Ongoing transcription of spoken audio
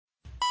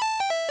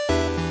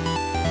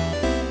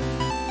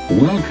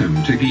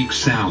Welcome to Geek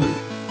Salad,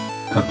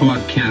 a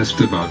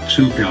podcast about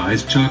two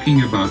guys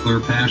talking about their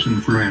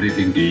passion for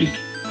anything geek,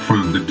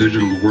 from the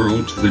digital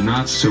world to the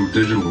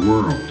not-so-digital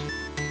world.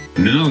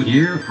 Now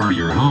here are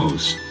your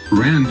hosts,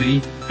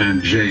 Randy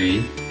and Jay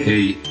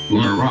A.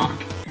 LaRock.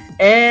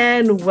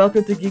 And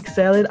welcome to Geek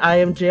Salad. I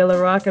am Jay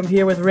LaRock. I'm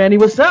here with Randy.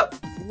 What's up?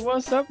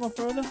 What's up, my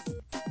brother?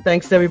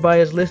 Thanks to everybody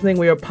who's listening.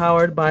 We are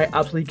powered by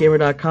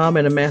ObsoleteGamer.com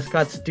and the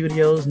Mascot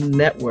Studios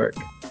Network.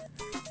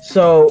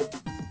 So,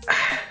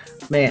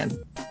 man,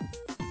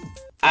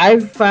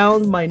 I've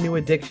found my new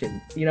addiction.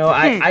 You know,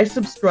 I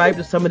subscribe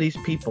to some of these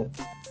people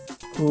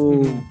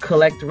who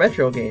collect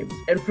retro games.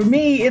 And for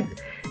me,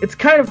 it's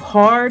kind of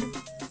hard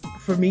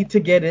for me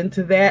to get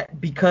into that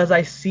because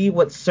I see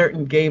what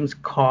certain games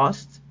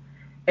cost.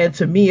 And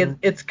to me,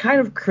 it's kind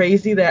of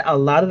crazy that a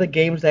lot of the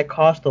games that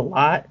cost a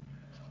lot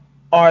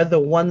are the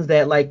ones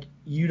that, like,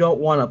 you don't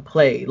want to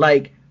play.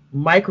 Like,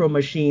 Micro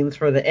Machines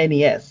for the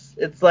NES.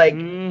 It's like,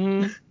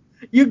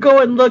 you go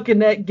and look in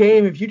that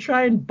game, if you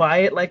try and buy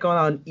it, like,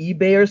 on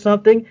eBay or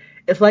something,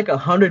 it's like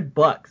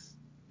 $100.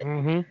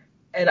 And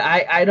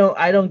I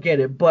don't get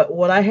it. But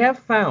what I have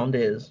found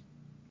is,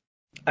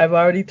 I've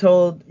already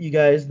told you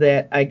guys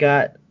that I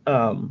got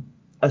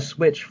a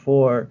Switch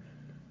for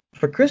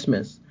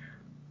Christmas.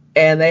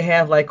 And they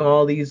have, like,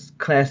 all these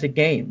classic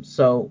games.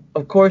 So,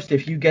 of course,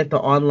 if you get the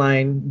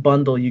online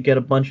bundle, you get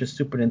a bunch of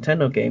Super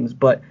Nintendo games.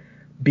 But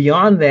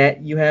beyond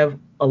that, you have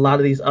a lot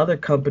of these other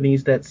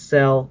companies that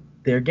sell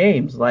their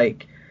games,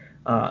 like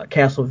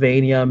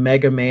Castlevania,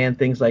 Mega Man,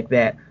 things like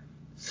that.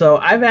 So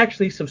I've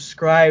actually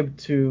subscribed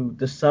to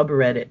the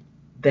subreddit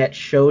that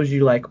shows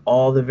you, like,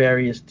 all the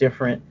various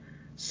different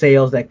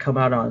sales that come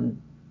out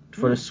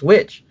for the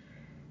Switch.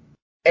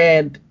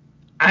 And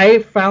I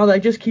found I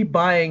just keep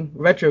buying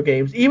retro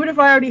games, even if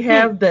I already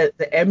have the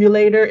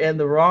emulator and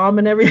the ROM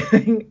and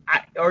everything,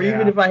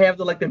 even if I have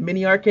the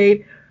mini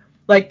arcade.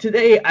 Like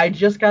today, I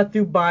just got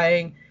through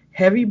buying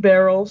Heavy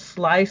Barrel,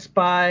 Sly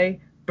Spy,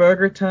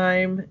 Burger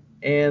Time,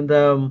 and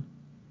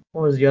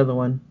what was the other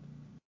one?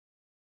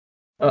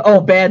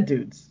 Bad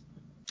Dudes.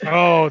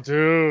 Oh,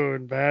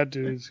 dude, Bad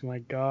Dudes, my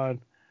God.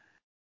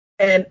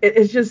 And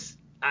it's just,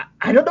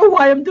 I don't know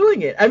why I'm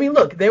doing it. I mean,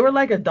 look, they were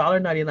like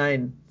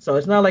 $1.99, so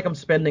it's not like I'm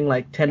spending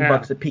like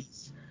 $10 a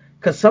piece.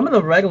 Because some of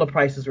the regular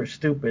prices were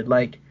stupid.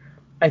 Like,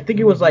 I think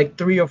it was like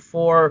 3 or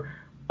 4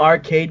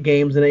 arcade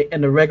games,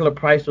 and the regular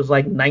price was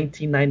like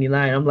 $19.99.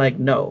 I'm like,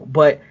 no.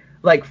 But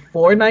like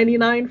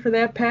 $4.99 for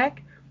that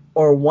pack,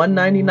 or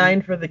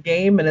 $1.99 for the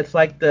game, and it's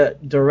like the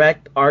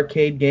direct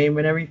arcade game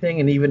and everything,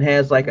 and even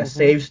has like a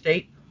save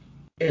state,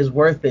 is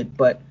worth it.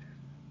 But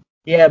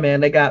yeah,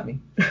 man, they got me.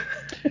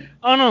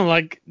 Oh, no,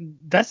 like,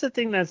 that's the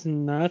thing that's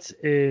nuts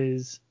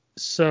is,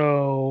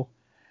 so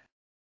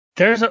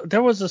there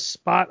was a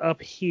spot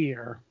up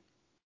here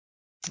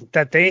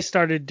that they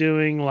started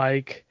doing,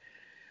 like,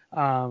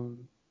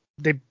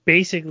 they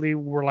basically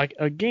were like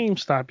a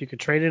GameStop. You could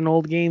trade in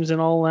old games and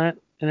all that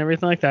and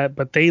everything like that,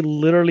 but they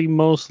literally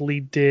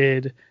mostly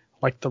did,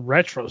 like, the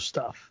retro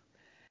stuff.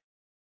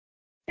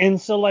 And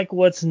so, like,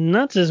 what's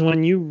nuts is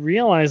when you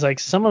realize, like,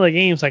 some of the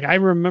games, like, I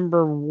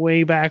remember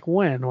way back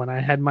when I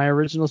had my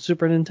original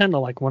Super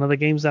Nintendo, like, one of the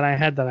games that I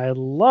had that I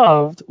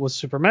loved was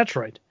Super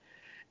Metroid.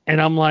 And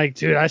I'm like,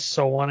 dude, I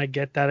so want to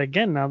get that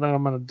again now that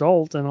I'm an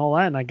adult and all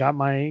that. And I got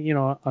my,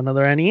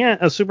 another NES,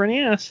 a Super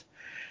NES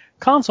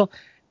console.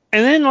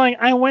 And then, like,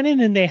 I went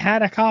in and they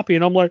had a copy,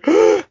 and I'm like,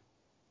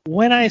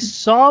 when I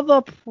saw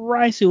the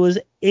price, it was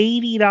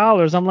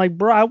 $80. I'm like,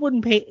 bro, I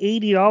wouldn't pay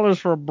 $80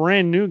 for a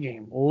brand new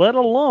game, let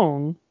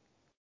alone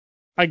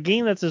a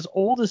game that's as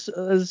old as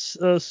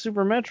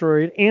Super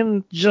Metroid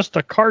and just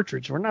a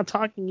cartridge. We're not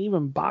talking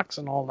even box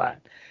and all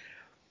that.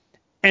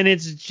 And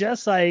it's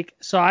just like,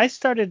 so I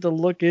started to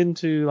look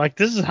into, like,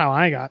 this is how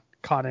I got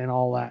caught in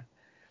all that.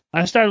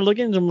 I started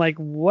looking into, like,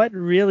 what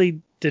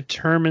really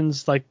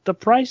determines, like, the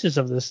prices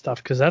of this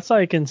stuff, because that's,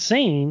 like,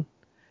 insane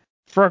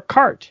for a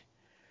cart.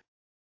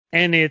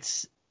 And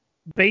it's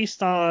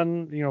based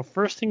on,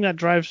 first thing that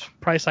drives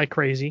price like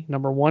crazy.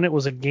 Number one, it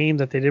was a game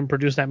that they didn't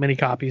produce that many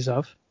copies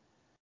of.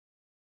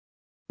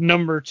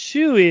 Number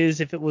two is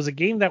if it was a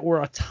game that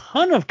were a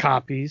ton of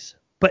copies,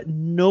 but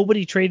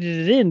nobody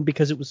traded it in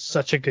because it was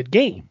such a good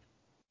game.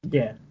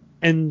 Yeah.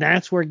 And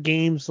that's where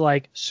games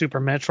like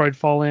Super Metroid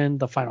fall in,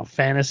 the Final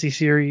Fantasy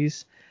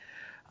series.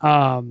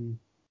 You're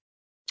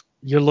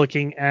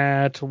looking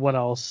at, what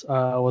else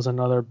was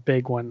another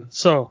big one.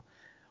 So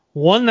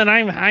one that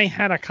I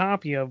had a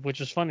copy of, which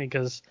is funny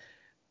because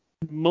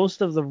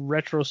most of the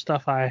retro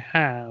stuff I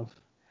have,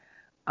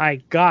 I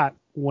got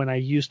when I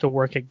used to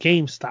work at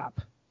GameStop.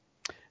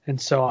 And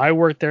so I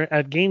worked there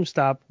at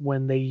GameStop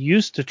when they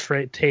used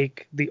to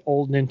take the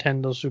old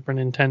Nintendo, Super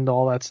Nintendo,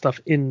 all that stuff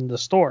in the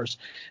stores,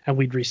 and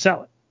we'd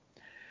resell it.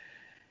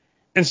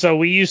 And so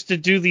we used to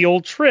do the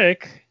old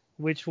trick,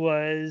 which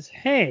was,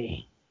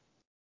 hey,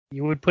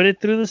 you would put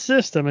it through the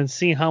system and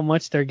see how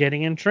much they're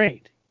getting in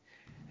trade.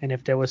 And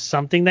if there was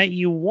something that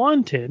you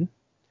wanted,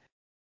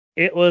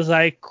 it was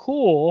like,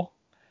 cool,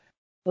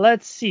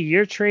 let's see,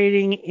 you're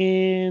trading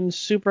in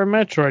Super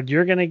Metroid.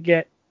 You're going to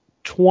get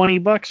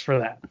 $20 for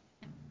that.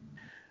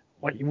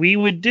 What we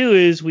would do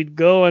is we'd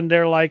go and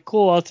they're like,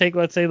 cool, I'll take,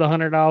 let's say, the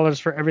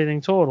 $100 for everything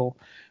total.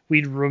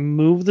 We'd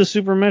remove the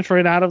Super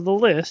Metroid out of the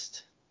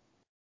list.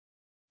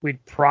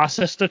 We'd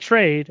process the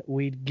trade.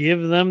 We'd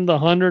give them the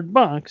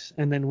 $100,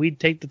 and then we'd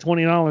take the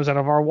 $20 out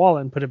of our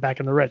wallet and put it back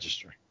in the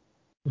register.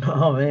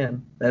 Oh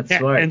man, that's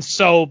smart. And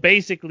so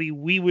basically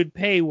we would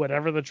pay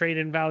whatever the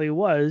trade-in value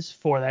was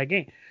for that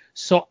game.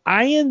 So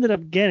I ended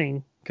up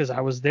getting, because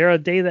I was there a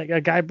day that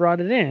a guy brought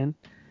it in,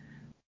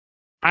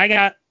 I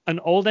got an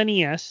old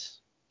NES.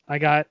 I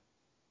got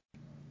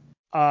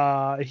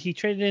he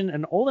traded in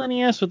an old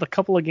NES with a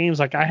couple of games.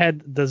 Like I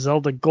had the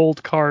Zelda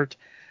Gold Cart,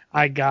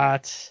 I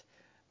got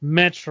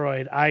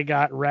Metroid, I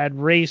got Rad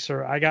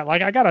Racer, I got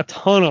a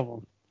ton of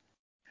them.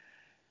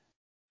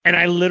 And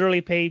I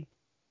literally paid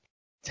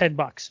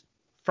 $10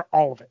 for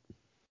all of it.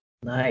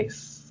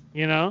 Nice.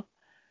 You know?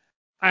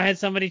 I had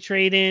somebody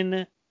trade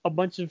in a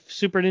bunch of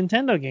Super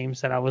Nintendo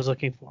games that I was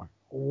looking for.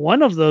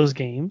 One of those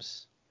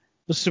games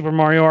was Super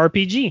Mario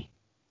RPG.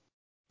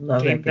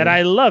 Love Game that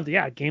I loved.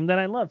 Yeah, a game that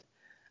I loved.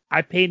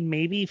 I paid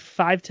maybe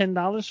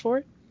 $5-10 for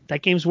it.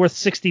 That game's worth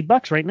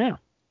 $60 right now.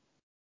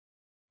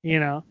 You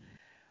know?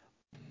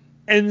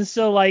 And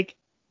so, like,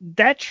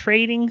 that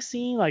trading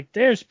scene, like,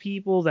 there's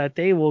people that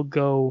they will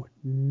go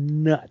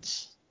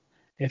nuts.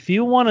 If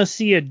you want to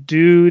see a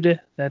dude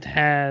that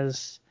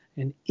has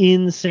an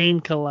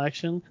insane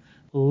collection,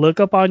 look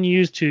up on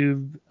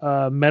YouTube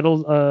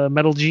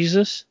Metal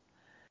Jesus.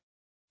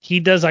 He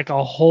does like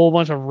a whole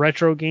bunch of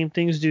retro game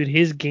things, dude.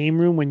 His game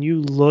room, when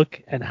you look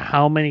at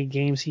how many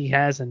games he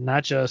has, and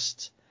not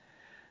just,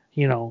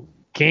 you know,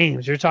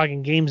 games. You're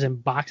talking games in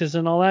boxes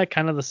and all that.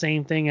 Kind of the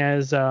same thing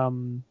as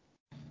the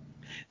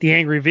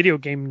Angry Video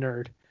Game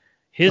Nerd.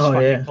 His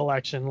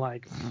collection,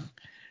 like,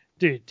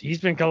 dude, he's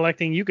been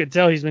collecting. You could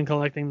tell he's been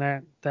collecting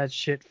that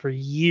shit for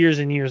years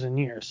and years and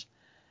years.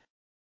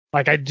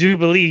 Like, I do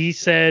believe he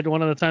said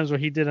one of the times where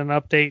he did an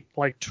update,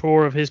 like,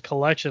 tour of his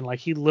collection, like,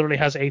 he literally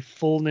has a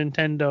full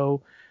Nintendo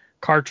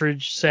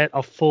cartridge set,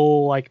 a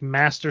full, like,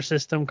 Master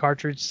System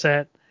cartridge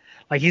set.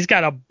 Like, he's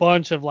got a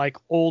bunch of, like,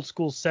 old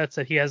school sets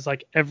that he has,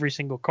 like, every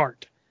single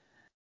cart.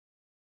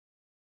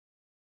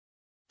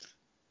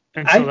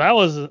 And so that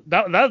was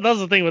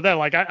the thing with that.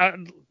 Like, I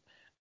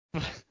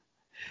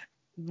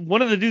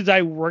one of the dudes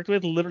I worked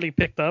with literally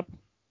picked up,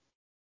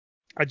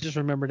 I just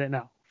remembered it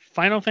now,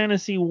 Final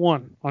Fantasy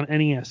 1 on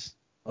NES.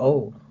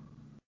 Oh.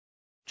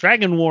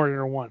 Dragon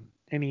Warrior 1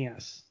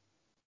 NES.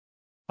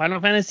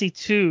 Final Fantasy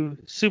 2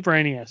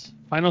 Super NES.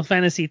 Final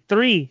Fantasy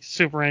 3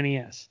 Super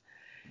NES.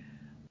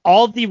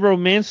 All the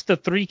Romance the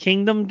Three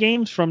Kingdom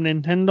games from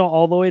Nintendo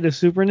all the way to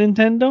Super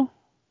Nintendo.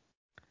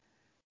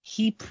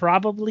 He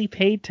probably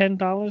paid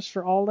 $10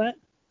 for all that.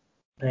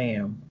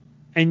 Damn.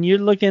 And you're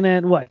looking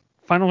at what?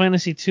 Final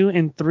Fantasy 2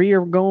 and 3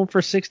 are going for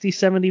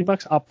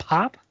 $60-70 a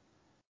pop?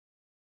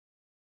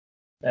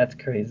 That's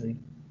crazy.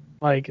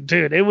 Like,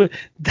 dude,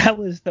 that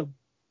was the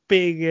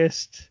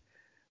biggest,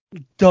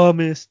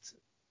 dumbest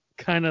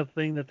kind of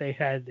thing that they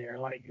had there.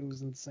 Like, it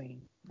was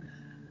insane.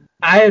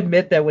 I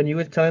admit that when you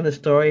were telling the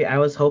story, I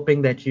was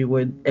hoping that you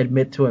would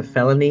admit to a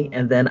felony,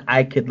 and then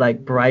I could,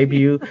 like, bribe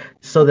you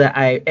so that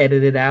I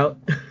edit it out.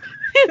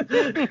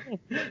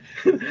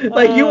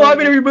 Like, you want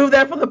me to remove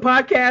that from the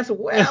podcast?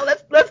 Well,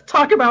 let's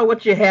talk about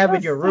what you have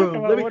in your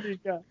room. What you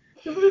got.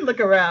 Let me look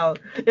around.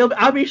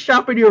 I'll be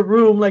shopping your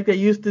room like they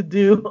used to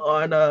do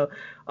on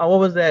what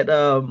was that,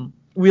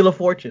 Wheel of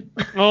Fortune.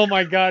 Oh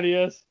my God,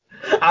 yes.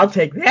 I'll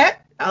take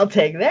that.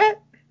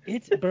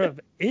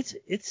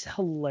 It's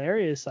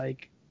hilarious,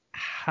 like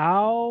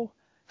how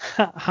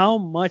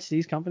much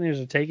these companies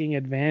are taking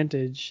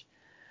advantage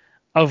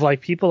of,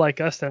 like, people like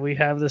us, that we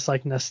have this,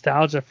 like,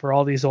 nostalgia for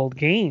all these old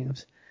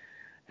games.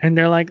 And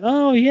they're like,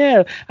 oh,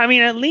 yeah. I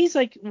mean, at least,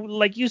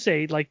 like you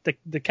say, like,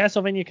 the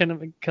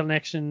Castlevania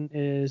connection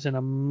is an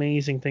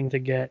amazing thing to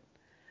get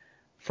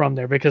from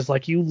there. Because,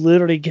 like, you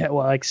literally get,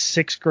 what, like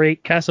 6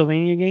 great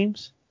Castlevania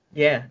games?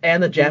 Yeah,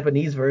 and the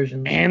Japanese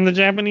version. And,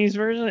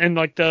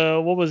 like,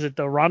 what was it?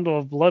 The Rondo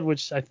of Blood,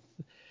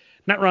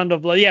 not Rondo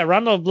of Blood. Yeah,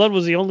 Rondo of Blood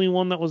was the only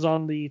one that was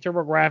on the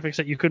TurboGrafx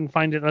that you couldn't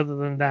find it other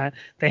than that.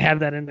 They have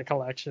that in the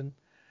collection.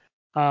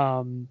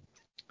 And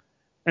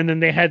then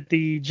they had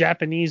the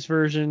Japanese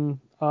version,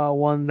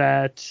 one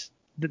that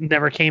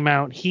never came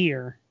out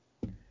here.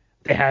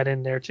 They had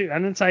in there too.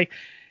 And it's like,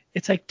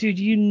 dude,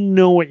 you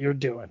know what you're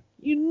doing.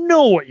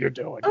 Oh, You're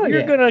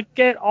gonna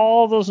get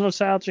all those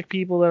nostalgic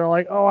people that are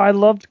like, oh, I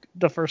loved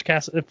the first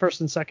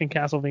and second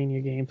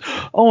Castlevania games.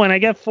 Oh, and I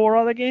get 4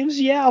 other games.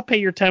 Yeah, I'll pay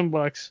your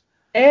 $10.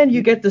 And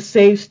you get the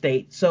save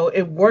state, so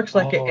it works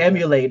like an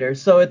emulator.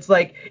 So it's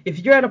like, if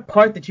you're at a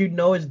part that you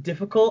know is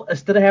difficult,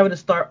 instead of having to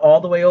start all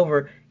the way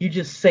over, you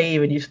just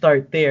save and you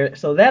start there.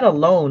 So that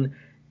alone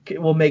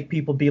will make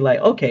people be like,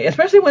 okay,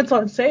 especially when it's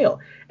on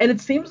sale. And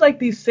it seems like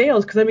these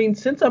sales, because I mean,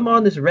 since I'm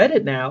on this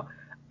Reddit now,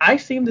 I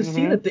seem to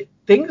see that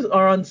things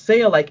are on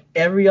sale like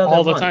every other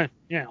month. All the time.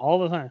 Yeah, all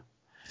the time.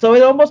 So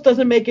it almost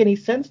doesn't make any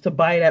sense to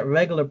buy it at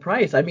regular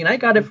price. I mean, I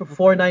got it for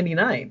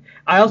 $4.99.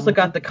 I also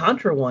got the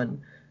Contra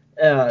one.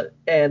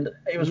 and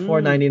it was Mm.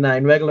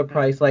 $4.99 regular Yeah.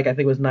 price, like I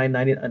think it was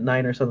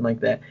 $9.99 or something like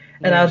that.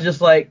 And I Yeah. was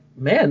just like,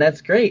 man,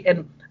 that's great.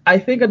 And I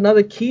think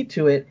another key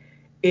to it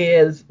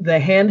is the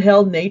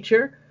handheld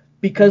nature,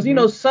 because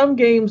Mm-hmm. some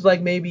games,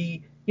 like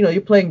maybe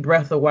you're playing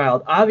Breath of the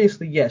Wild.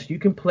 Obviously, yes, you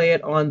can play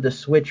it on the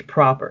Switch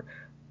proper,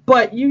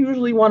 but you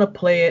usually want to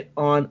play it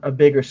on a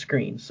bigger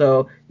screen,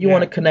 so you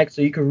want to Yeah. connect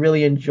so you can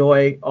really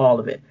enjoy all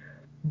of it.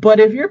 But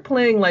if you're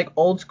playing like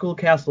old school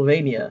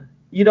Castlevania,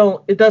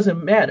 it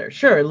doesn't matter.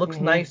 Sure, it looks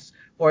Mm-hmm. nice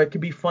or it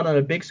could be fun on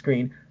a big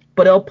screen,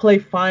 but it'll play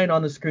fine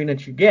on the screen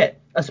that you get,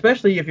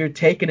 especially if you're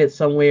taking it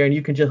somewhere and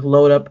you can just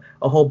load up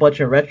a whole bunch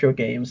of retro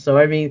games. So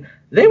I mean,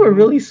 they were Mm-hmm.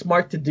 really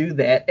smart to do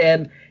that.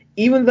 And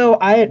even though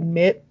I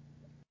admit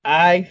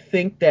I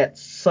think that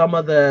some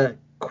of the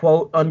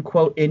quote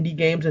unquote indie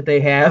games that they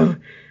have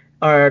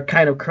are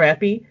kind of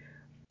crappy,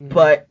 Mm-hmm.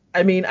 but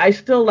I mean, I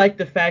still like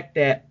the fact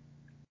that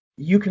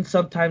you can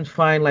sometimes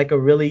find like a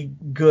really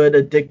good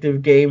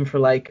addictive game for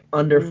like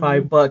under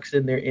Mm-hmm. $5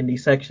 in their indie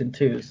section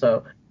too.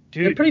 So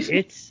they're Dude, pretty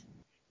smart.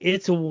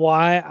 it's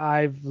why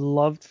I've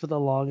loved for the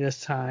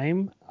longest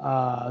time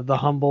the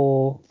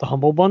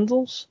humble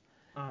bundles,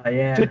 Oh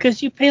yeah.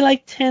 because you pay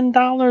like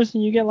 $10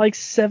 and you get like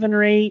 7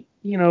 or 8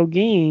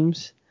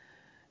 games.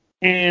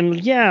 And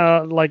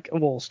yeah, like,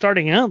 well,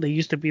 starting out they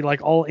used to be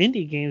like all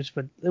indie games,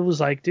 but it was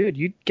like, dude,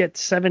 you'd get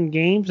 7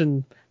 games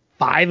and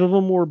 5 of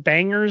them were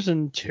bangers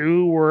and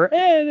 2 were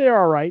they're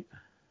all right.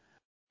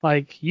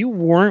 Like, you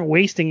weren't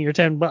wasting your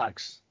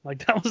 $10.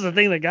 Like, that was the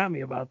thing that got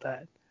me about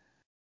that.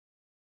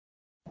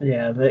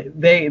 Yeah,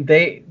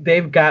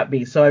 they've got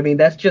me. So I mean,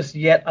 that's just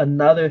yet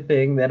another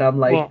thing that I'm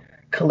like Well,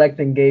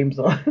 collecting games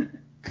on.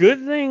 good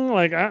thing,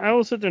 like, I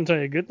will sit there and tell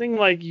you, good thing,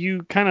 like,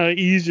 you kind of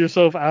ease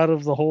yourself out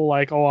of the whole,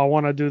 like, oh, I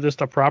want to do this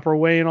the proper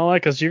way and all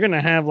that, because you're going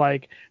to have,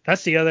 like,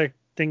 that's the other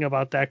thing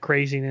about that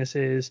craziness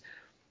is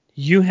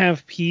you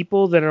have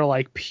people that are,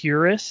 like,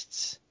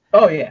 purists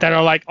Oh yeah. that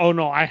are like, oh,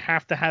 no, I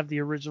have to have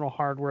the original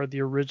hardware,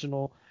 the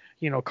original,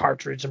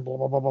 cartridge and blah,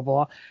 blah, blah, blah,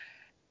 blah.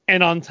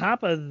 And on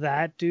top of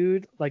that,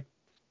 dude, like,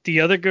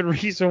 the other good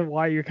reason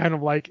why you're kind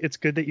of like, it's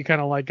good that you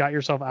kind of like got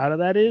yourself out of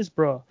that is,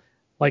 bro,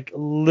 like,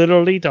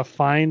 literally to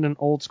find an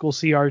old school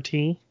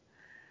CRT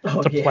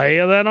Oh to yeah. play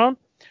that on.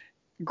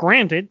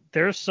 Granted,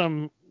 there's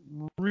some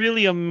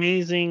really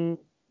amazing,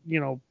 you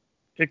know,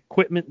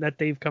 equipment that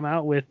they've come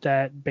out with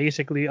that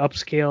basically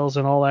upscales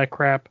and all that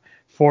crap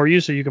for you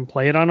so you can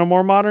play it on a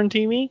more modern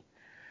TV.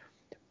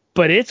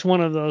 But it's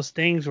one of those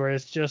things where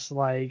it's just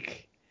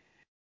like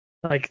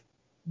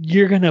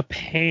you're gonna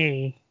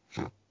pay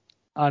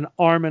an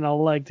arm and a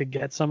leg to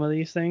get some of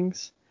these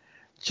things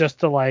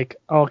just to, like,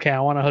 okay, I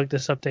want to hook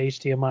this up to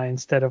HDMI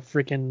instead of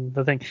freaking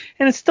the thing.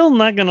 And it's still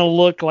not going to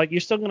look like, you're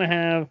still going to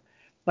have,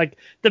 like,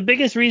 the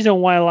biggest reason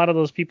why a lot of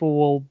those people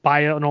will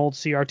buy an old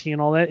CRT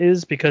and all that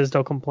is because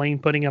they'll complain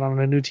putting it on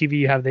a new TV,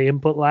 you have the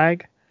input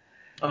lag.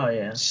 Oh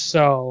yeah.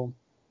 So,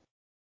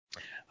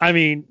 I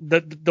mean,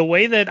 the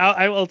way that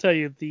I will tell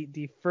you,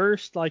 the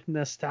first, like,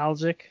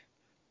 nostalgic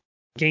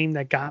game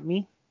that got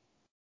me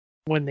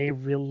when they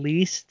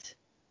released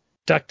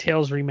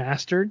DuckTales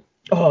Remastered.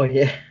 Oh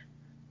yeah.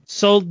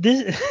 So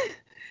this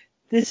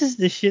this is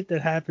the shit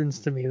that happens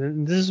to me.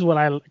 And this is what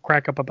I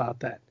crack up about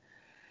that.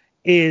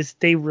 Is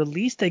they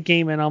released a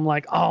game and I'm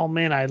like, oh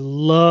man, I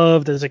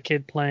loved as a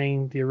kid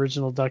playing the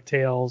original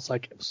DuckTales.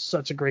 Like, it was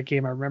such a great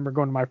game. I remember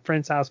going to my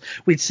friend's house.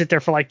 We'd sit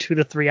there for like 2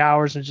 to 3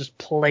 hours and just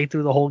play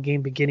through the whole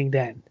game beginning to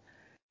end.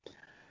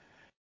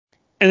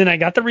 And then I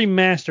got the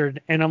remastered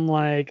and I'm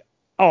like,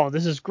 oh,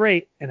 this is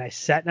great. And I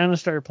sat down and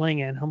started playing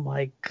it and I'm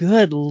like,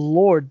 good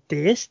lord,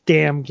 this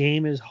damn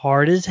game is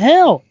hard as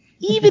hell.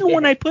 Even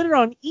when Yeah. I put it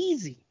on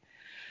easy.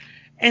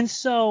 And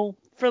so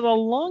for the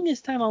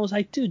longest time, I was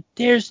like, dude,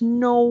 there's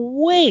no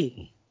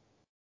way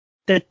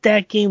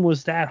that game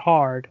was that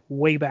hard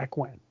way back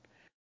when.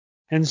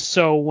 And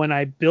so when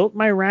I built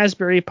my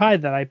Raspberry Pi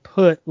that I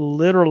put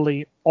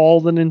literally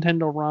all the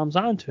Nintendo ROMs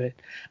onto it,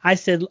 I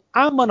said,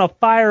 I'm going to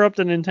fire up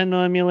the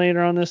Nintendo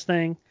emulator on this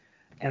thing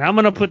and I'm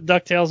going to put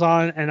DuckTales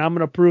on and I'm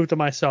going to prove to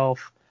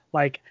myself,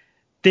 like,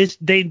 this,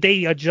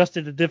 they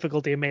adjusted the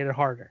difficulty and made it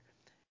harder.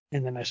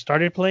 And then I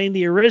started playing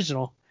the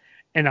original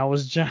and I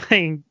was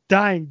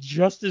dying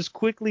just as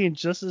quickly and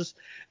just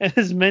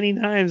as many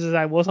times as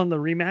I was on the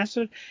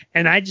remastered.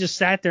 And I just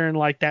sat there and,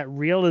 like, that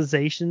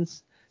realization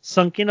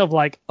sunk in of,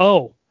 like,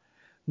 oh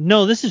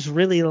no, this is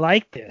really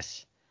like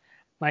this.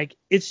 Like,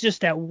 it's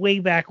just that way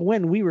back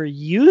when we were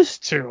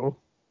used to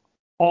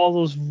all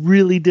those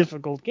really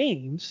difficult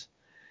games.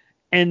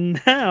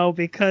 And now,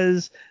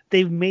 because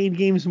they've made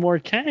games more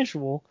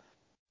casual,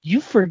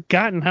 you've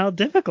forgotten how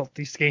difficult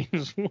these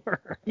games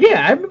were.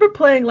 Yeah, I remember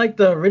playing like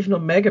the original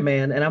Mega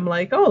Man, and I'm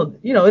like, oh,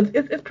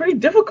 it's pretty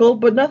difficult,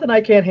 but nothing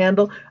I can't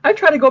handle. I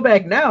try to go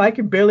back now, I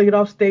can barely get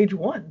off stage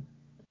one.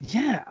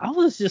 Yeah, I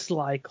was just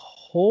like,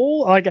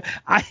 whole, like,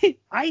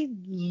 I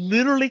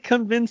literally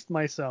convinced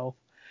myself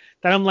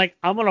that I'm like,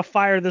 I'm gonna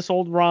fire this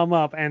old ROM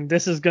up, and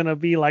this is gonna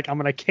be like, I'm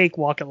gonna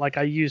cakewalk it like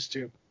I used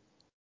to.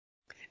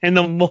 And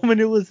the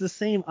moment it was the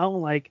same, I'm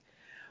like,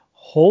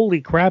 holy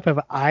crap, have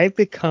I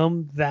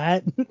become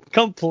that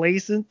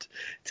complacent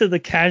to the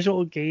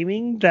casual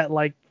gaming that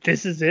like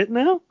this is it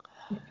now?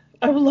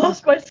 I've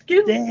lost my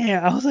skills.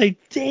 Damn, I was like,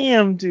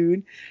 damn,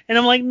 dude. And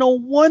I'm like, no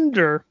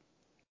wonder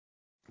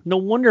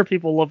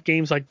people love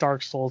games like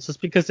Dark Souls. It's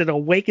because it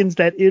awakens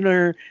that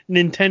inner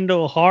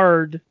Nintendo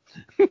hard,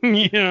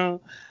 you know,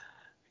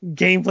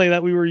 gameplay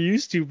that we were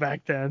used to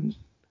back then.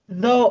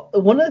 Though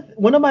one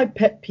of my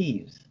pet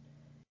peeves,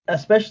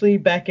 especially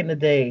back in the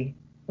day,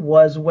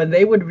 was when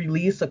they would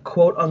release a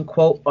quote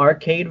unquote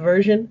arcade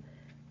version,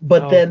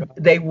 but Oh then god.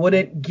 they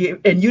wouldn't give,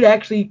 and you'd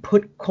actually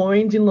put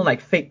coins in, like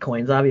fake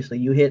coins. Obviously,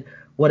 you hit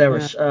whatever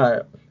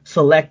Yeah.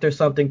 select or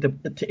something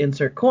to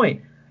insert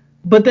coin,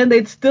 but then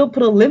they'd still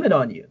put a limit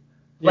on you.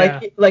 Yeah.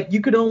 Like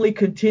you could only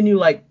continue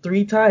like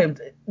 3 times.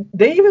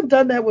 They even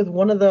done that with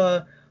one of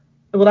the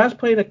when I was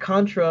playing a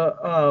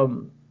Contra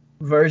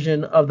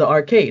version of the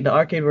arcade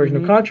version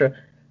of Mhm. Contra,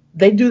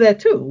 they do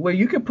that too, where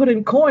you can put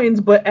in coins,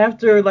 but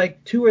after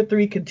like 2 or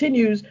 3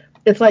 continues,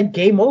 it's like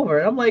game over.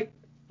 And I'm like,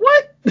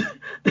 what?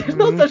 There's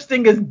no Mhm. such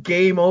thing as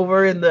game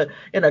over in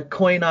a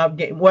coin op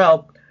game.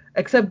 Well,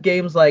 except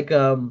games like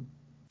what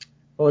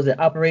was it,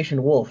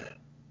 Operation Wolf.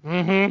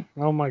 Mhm.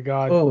 Oh my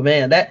god. Oh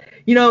man, that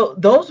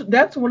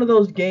that's one of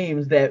those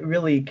games that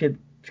really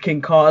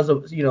can cause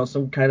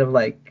some kind of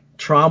like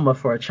trauma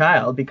for a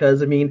child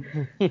because I mean,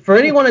 for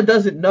anyone that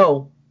doesn't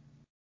know,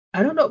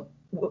 I don't know,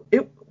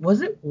 it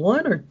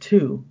 1 or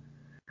 2.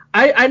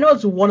 I know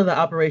it's one of the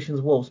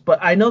Operations Wolves, but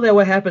I know that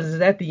what happens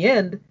is at the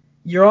end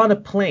you're on a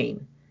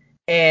plane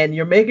and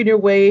you're making your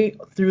way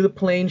through the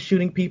plane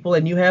shooting people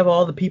and you have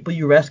all the people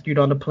you rescued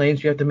on the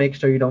planes. You have to make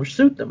sure you don't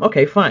shoot them.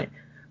 Okay, fine.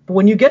 But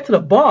when you get to the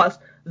boss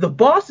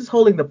is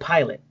holding the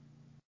pilot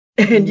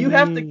and you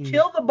have to Mm.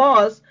 kill the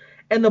boss,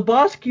 and the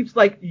boss keeps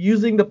like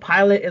using the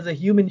pilot as a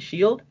human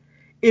shield.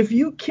 If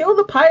you kill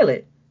the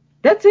pilot,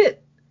 that's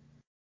it.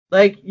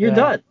 Like you're Yeah.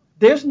 done.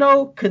 There's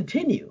no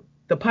continue.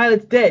 The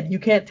pilot's dead. You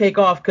can't take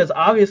off because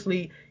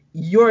obviously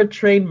you're a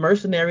trained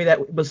mercenary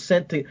that was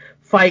sent to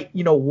fight,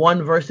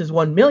 1 versus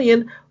 1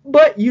 million,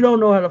 but you don't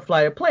know how to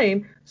fly a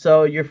plane,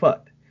 so you're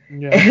fucked.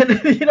 Yeah. And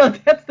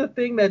that's the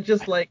thing that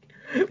just like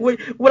when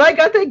I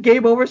got that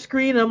game over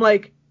screen, I'm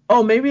like,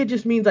 oh, maybe it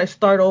just means I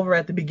start over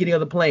at the beginning of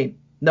the plane.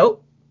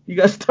 Nope, you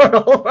gotta start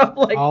over. I'm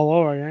like, All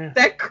over, yeah.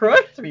 that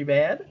crushed me,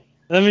 man.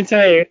 Let me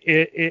tell you,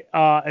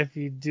 if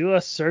you do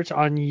a search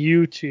on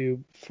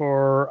YouTube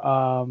for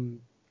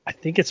I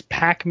think it's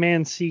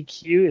Pac-Man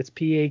CQ, it's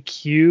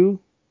PAQ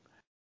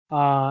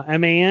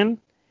MAN.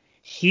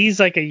 He's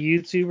like a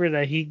YouTuber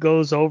that he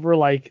goes over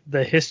like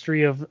the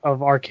history of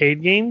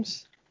arcade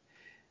games.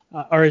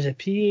 Or is it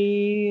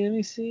P? Let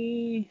me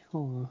see.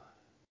 Hold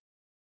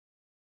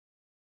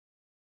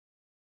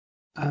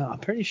on. I'm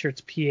pretty sure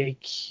it's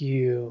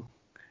PAQ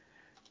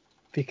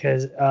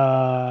because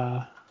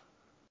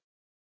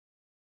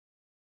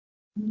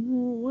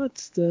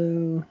what's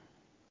the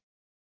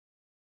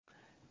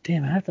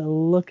damn? I have to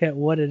look at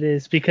what it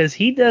is because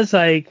he does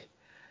like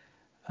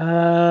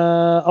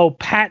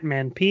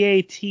Patman,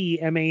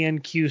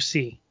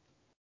 PATMANQC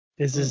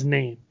is his Mm.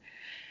 name.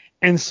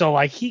 And so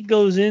like he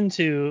goes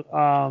into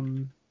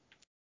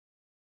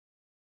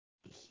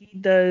he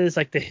does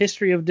like the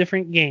history of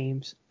different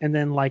games and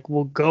then like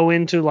we'll go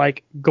into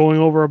like going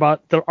over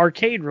about the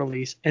arcade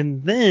release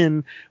and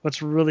then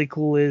what's really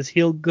cool is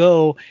he'll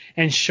go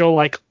and show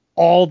like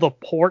all the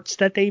ports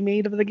that they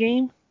made of the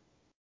game.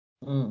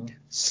 Mm.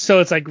 So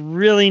it's like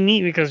really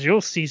neat because you'll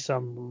see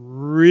some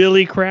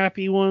really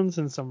crappy ones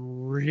and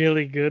some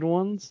really good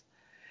ones.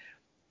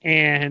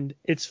 And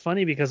it's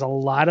funny because a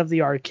lot of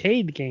the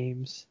arcade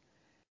games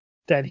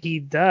that he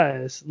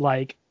does,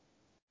 like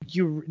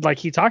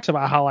he talks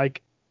about how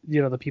like,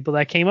 the people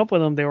that came up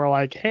with him, they were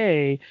like,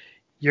 hey,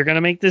 you're going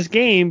to make this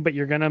game, but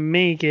you're going to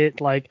make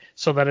it like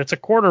so that it's a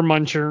quarter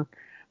muncher.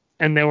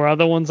 And there were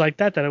other ones like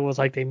that it was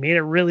like they made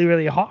it really,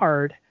 really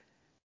hard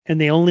and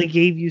they only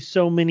gave you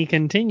so many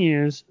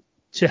continues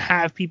to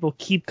have people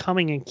keep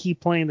coming and keep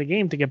playing the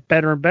game to get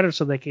better and better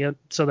so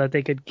that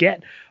they could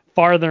get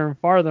farther and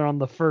farther on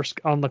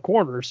the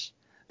quarters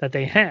that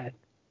they had.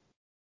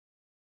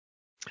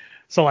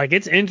 So like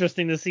it's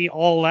interesting to see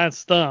all that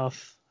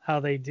stuff, how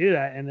they do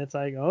that, and it's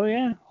like, oh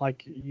yeah,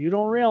 like you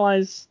don't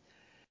realize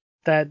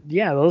that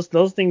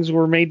those things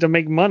were made to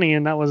make money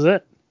and that was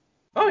it.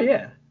 Oh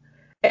yeah.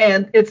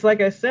 And it's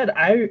like I said,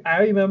 I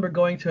remember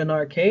going to an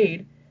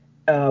arcade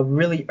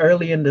really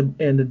early in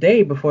the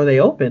day before they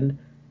opened,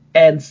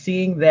 and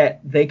seeing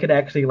that they could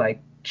actually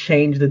like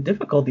change the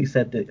difficulty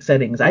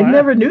settings. I Oh yeah.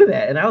 never knew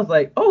that, and I was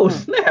like, oh Huh.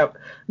 snap!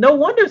 No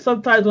wonder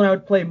sometimes when I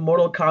would play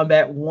Mortal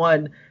Kombat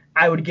 1,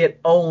 I would get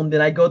owned,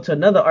 and I go to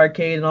another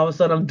arcade, and all of a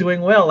sudden I'm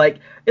doing well. Like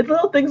it's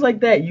little things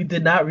like that you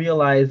did not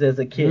realize as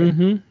a kid.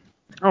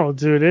 Mm-hmm. Oh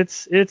dude,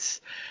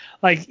 it's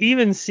like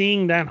even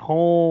seeing that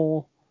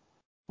whole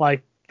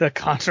like the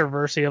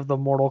controversy of the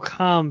Mortal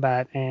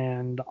Kombat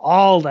and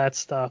all that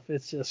stuff.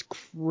 It's just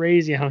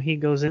crazy how he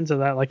goes into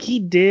that. Like he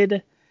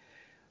did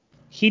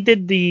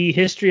the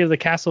history of the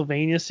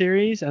Castlevania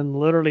series and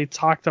literally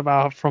talked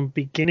about from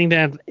beginning to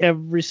end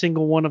every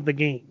single one of the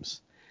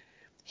games.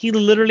 He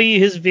literally,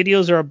 his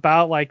videos are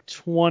about like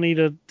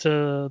 20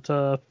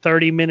 to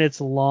 30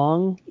 minutes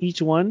long,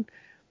 each one.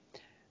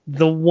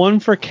 The one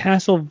for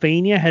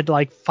Castlevania had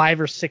like 5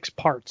 or 6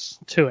 parts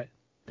to it.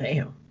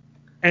 Damn.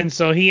 And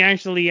so he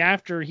actually,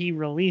 after he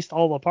released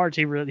all the parts,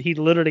 he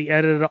literally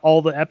edited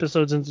all the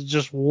episodes into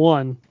just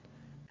one,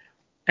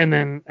 and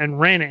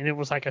ran it, and it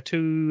was like a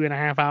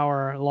 2.5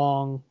 hour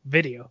long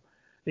video,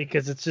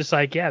 because it's just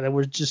like, yeah, there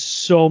were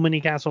just so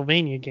many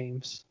Castlevania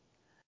games.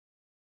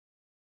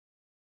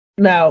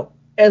 Now,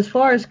 as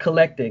far as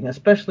collecting,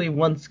 especially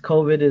once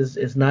COVID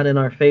is not in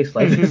our face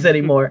like this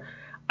anymore,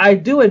 I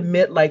do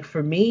admit, like,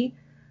 for me,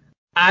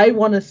 I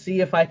want to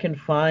see if I can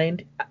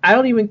find. I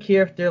don't even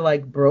care if they're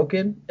like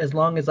broken, as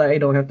long as I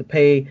don't have to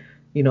pay,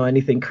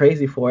 anything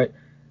crazy for it.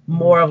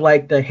 More of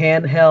like the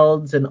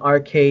handhelds and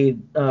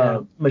arcade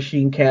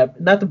machine cap,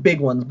 not the big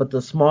ones, but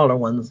the smaller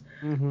ones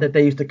that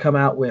they used to come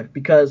out with.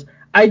 Because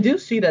I do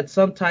see that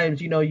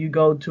sometimes, you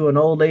go to an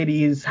old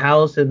lady's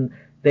house and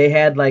they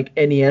had like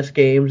NES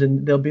games,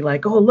 and they'll be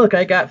like, "Oh, look,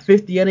 I got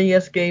 50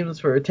 NES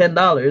games for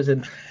 $10,"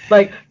 and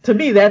like, to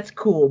me that's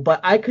cool. But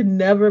I could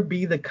never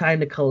be the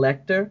kind of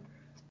collector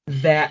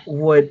that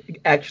would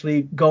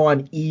actually go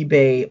on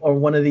eBay or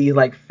one of these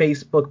like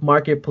Facebook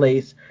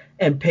Marketplace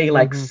and pay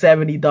like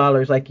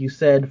 $70, like you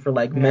said, for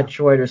like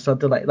Metroid or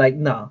something like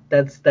no,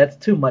 that's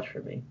too much for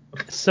me.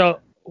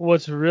 So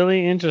what's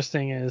really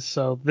interesting is,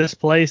 so this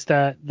place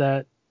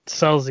that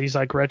sells these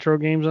like retro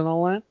games and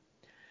all that,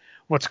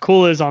 what's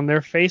cool is on their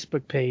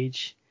Facebook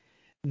page,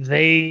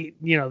 they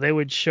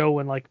would show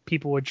when like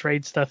people would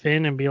trade stuff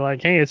in and be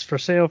like, "Hey, it's for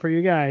sale for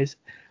you guys."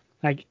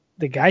 Like,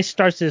 the guy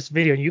starts this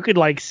video, and you could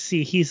like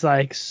see he's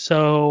like,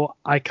 "So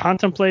I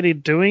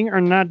contemplated doing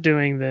or not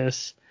doing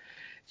this,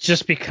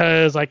 just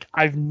because like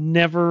I've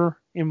never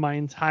in my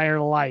entire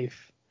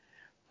life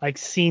like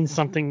seen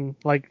something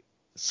like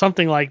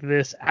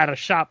this at a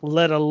shop,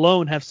 let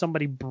alone have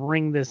somebody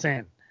bring this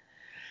in."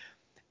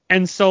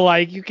 And so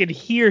like you could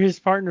hear his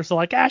partner so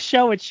like,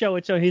 show it.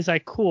 He's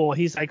like, cool.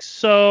 He's like,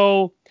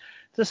 so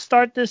to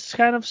start this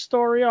kind of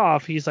story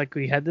off, he's like,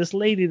 we had this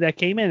lady that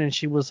came in, and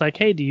she was like,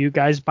 "Hey, do you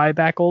guys buy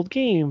back old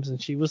games?"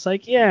 And she was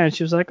like, "Yeah." And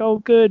she was like, "Oh,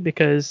 good,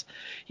 because,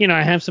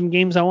 I have some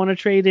games I want to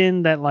trade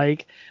in that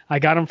like I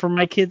got them from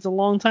my kids a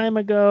long time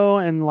ago,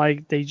 and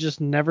like they just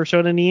never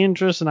showed any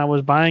interest, and I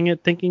was buying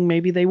it thinking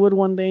maybe they would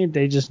one day, and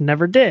they just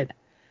never did."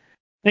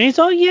 And he's,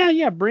 "Oh,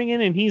 yeah, bring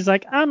in." And he's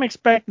like, "I'm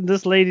expecting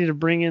this lady to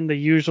bring in the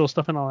usual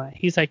stuff and all that."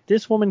 He's like,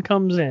 "This woman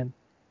comes in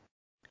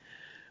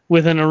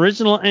with an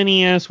original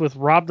NES with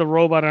Rob the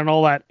Robot and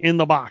all that in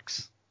the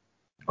box."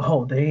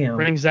 Oh, damn.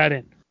 Brings that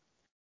in.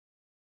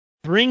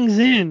 Brings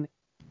in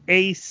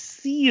a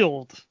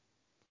sealed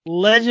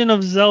Legend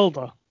of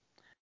Zelda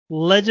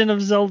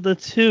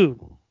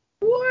 2.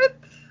 What?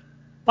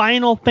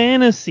 Final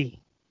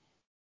Fantasy.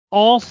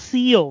 All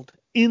sealed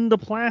in the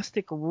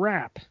plastic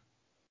wrap.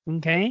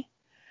 Okay?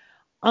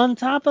 On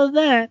top of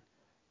that,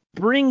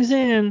 brings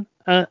in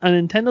a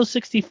Nintendo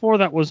 64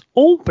 that was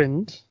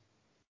opened.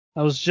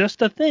 That was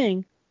just a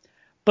thing.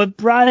 But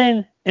brought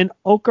in an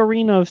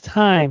Ocarina of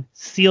Time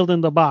sealed in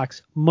the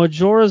box.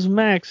 Majora's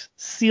Max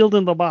sealed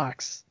in the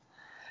box.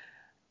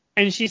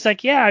 And she's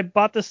like, "Yeah, I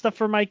bought this stuff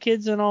for my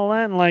kids and all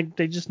that, and like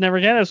they just never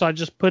get it, so I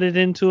just put it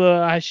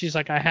into she's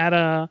like, I had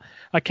a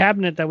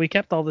cabinet that we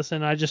kept all this in,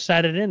 and I just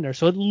sat it in there."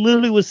 So it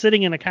literally was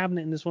sitting in a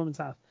cabinet in this woman's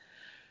house.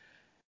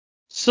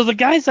 So the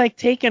guy's like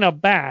taken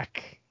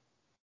aback,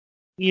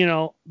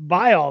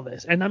 by all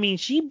this. And I mean,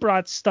 she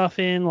brought stuff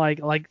in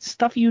like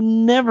stuff you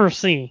never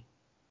see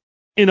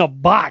in a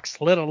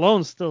box, let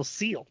alone still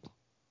sealed.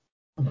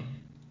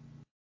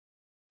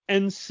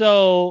 And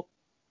so,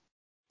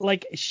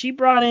 like, she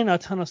brought in a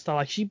ton of stuff.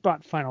 Like, she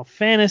brought Final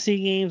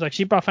Fantasy games. Like,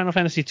 she brought Final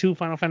Fantasy 2,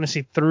 Final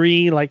Fantasy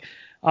 3, like,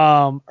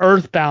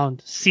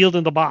 Earthbound sealed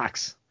in the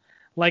box.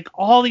 Like,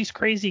 all these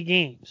crazy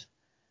games.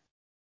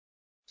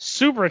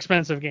 Super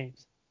expensive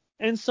games.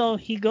 And so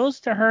he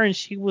goes to her, and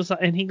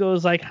he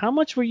goes like, "How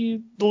much were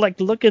you like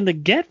looking to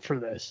get for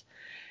this?"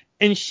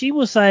 And she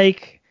was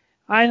like,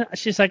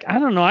 she's like, "I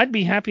don't know. I'd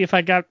be happy if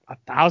I got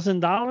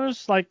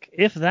 $1,000, like,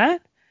 if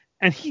that."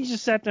 And he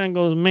just sat there and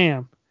goes,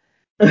 "Ma'am."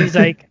 He's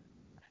like,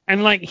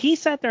 and like he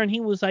sat there and he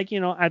was like,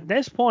 at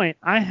this point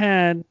I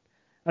had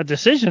a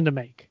decision to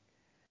make.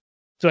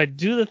 Do I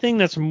do the thing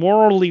that's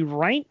morally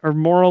right or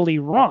morally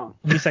wrong?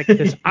 He's like,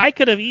 because I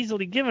could have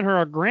easily given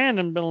her $1,000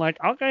 and been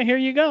like, "Okay, here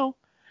you go,"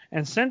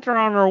 and sent her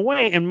on her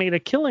way and made a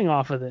killing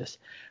off of this.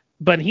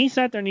 But he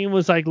sat there and he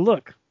was like,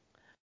 "Look,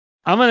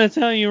 I'm going to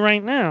tell you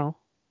right now,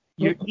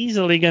 you're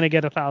easily going to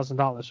get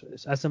 $1,000 for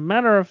this. As a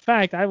matter of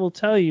fact, I will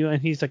tell you."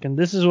 And he's like, "And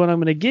this is what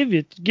I'm going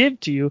to give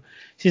to you."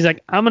 She's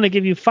like, "I'm going to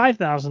give you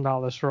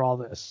 $5,000 for all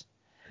this."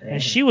 Damn.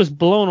 And she was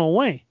blown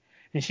away.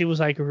 And she was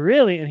like,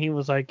 "Really?" And he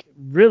was like,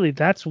 "Really?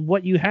 That's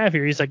what you have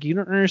here?" He's like, "You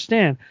don't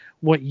understand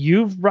what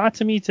you've brought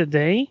to me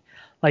today.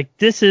 Like,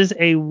 this is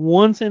a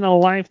once in a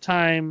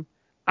lifetime.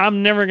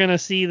 I'm never going to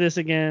see this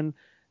again.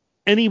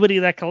 Anybody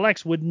that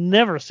collects would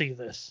never see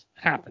this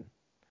happen."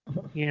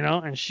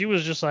 And she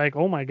was just like,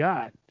 "Oh my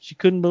God," she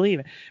couldn't believe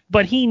it.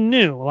 But he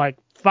knew, like,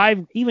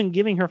 even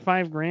giving her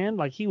 $5,000,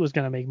 like he was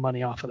gonna make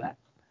money off of that.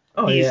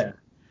 Oh Easy. yeah.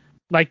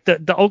 Like the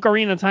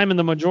Ocarina of Time and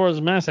the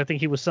Majora's Mask, I think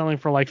he was selling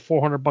for like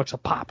 $400 a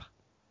pop.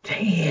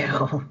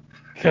 Damn.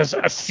 Because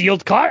a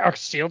sealed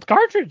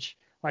cartridge,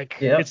 like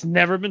Yep. it's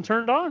never been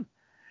turned on.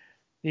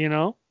 You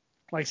know,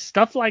 like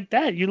stuff like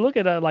that. You look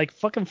at like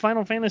fucking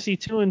Final Fantasy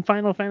 2 and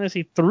Final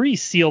Fantasy 3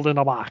 sealed in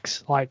a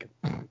box. Like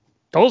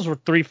those were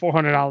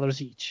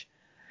 $300-$400 each.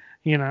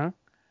 You know,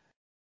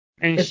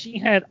 and she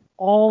had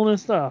all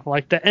this stuff.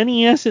 Like the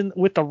NES and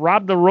with the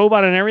Rob the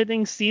Robot and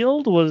everything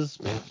sealed was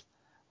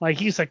like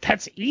he's like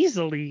that's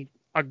easily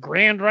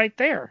 $1,000 right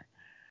there.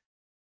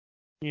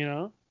 You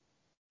know.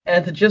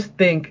 And to just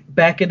think,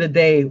 back in the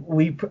day,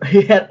 we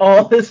had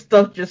all this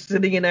stuff just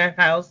sitting in our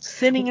house.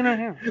 Sitting in our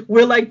house.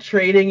 We're like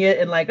trading it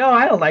and like, oh,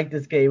 I don't like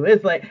this game.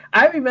 It's like,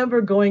 I remember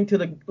going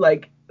to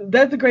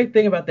that's the great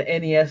thing about the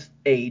NES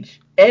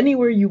age.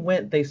 Anywhere you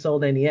went, they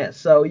sold NES.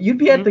 So you'd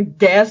be at the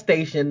gas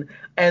station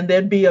and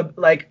there'd be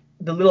the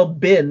little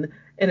bin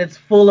and it's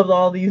full of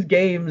all these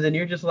games and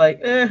you're just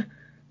like, they're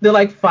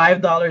like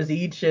 $5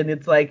 each. And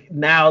it's like,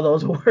 now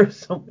those are worth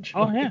so much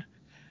money. Oh, yeah.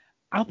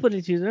 I'll put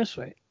it to you this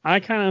way. I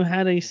kind of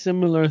had a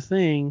similar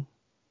thing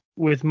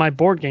with my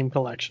board game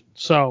collection.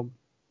 So,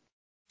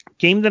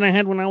 game that I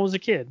had when I was a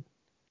kid.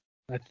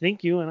 I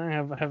think you and I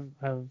have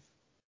had.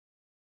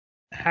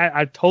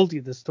 I've told you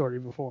this story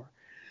before.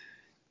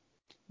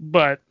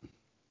 But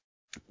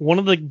one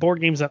of the board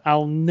games that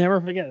I'll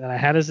never forget that I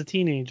had as a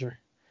teenager,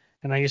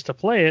 and I used to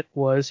play it,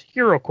 was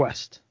Hero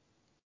Quest.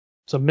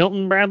 It's a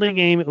Milton Bradley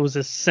game. It was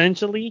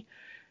essentially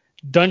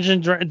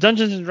Dungeons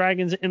and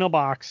Dragons in a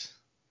box,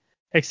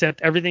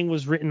 except everything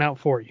was written out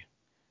for you.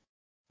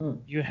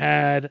 You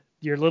had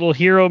your little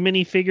hero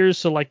minifigures.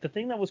 So like the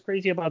thing that was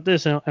crazy about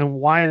this and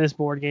why this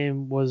board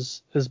game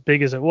was as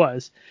big as it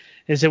was,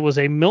 is it was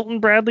a Milton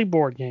Bradley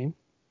board game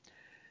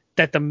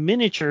that the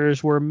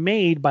miniatures were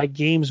made by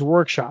Games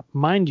Workshop.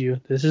 Mind you,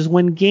 this is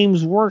when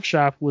Games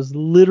Workshop was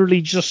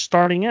literally just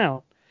starting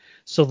out.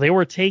 So they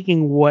were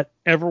taking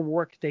whatever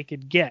work they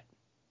could get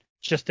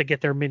just to get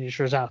their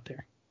miniatures out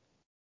there.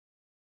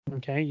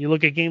 Okay, you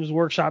look at Games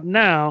Workshop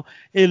now,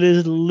 it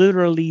is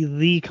literally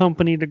the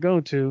company to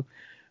go to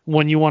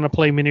when you want to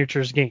play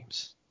miniatures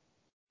games.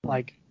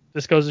 Like,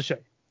 this goes to show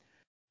you.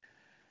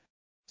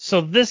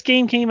 So this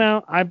game came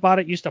out, I bought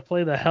it, used to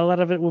play the hell out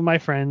of it with my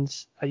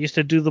friends. I used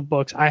to do the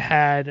books. I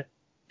had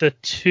the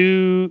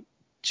two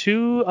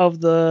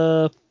of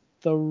the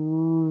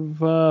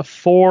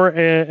four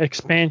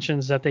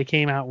expansions that they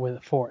came out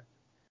with for it.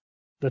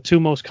 The two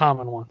most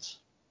common ones.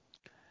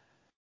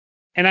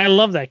 And I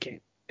love that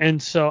game. And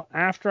so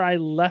after I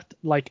left,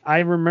 like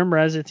I remember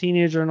as a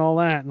teenager and all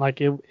that, like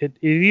it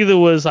either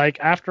was like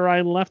after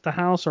I left the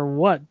house or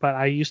what, but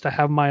I used to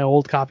have my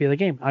old copy of the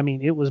game. I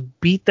mean, it was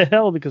beat to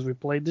hell because we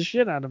played the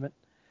shit out of it,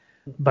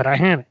 but I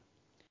had it.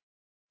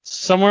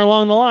 Somewhere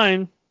along the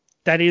line,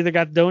 that either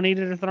got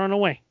donated or thrown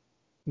away,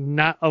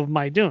 not of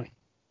my doing.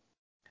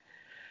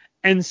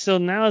 And so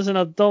now as an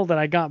adult that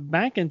I got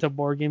back into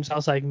board games, I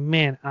was like,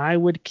 man, I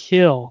would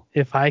kill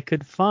if I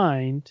could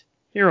find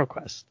Hero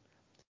Quest.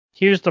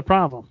 Here's the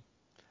problem.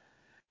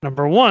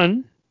 Number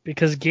one,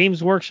 because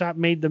Games Workshop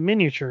made the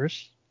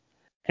miniatures,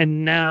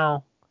 and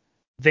now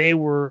they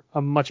were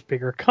a much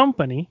bigger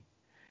company,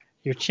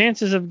 your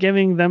chances of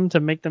getting them to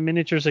make the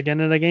miniatures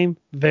again in a game,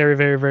 very,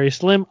 very, very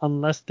slim,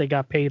 unless they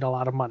got paid a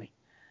lot of money.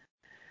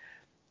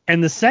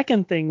 And the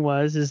second thing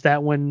is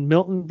that when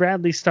Milton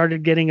Bradley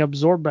started getting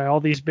absorbed by all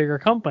these bigger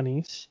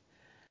companies,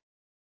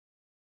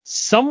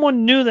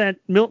 someone knew that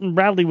Milton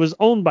Bradley was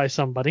owned by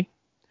somebody,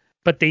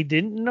 but they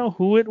didn't know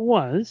who it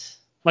was.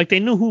 Like, they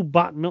knew who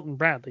bought Milton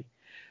Bradley.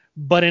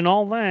 But in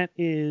all that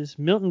is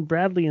Milton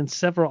Bradley and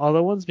several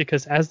other ones,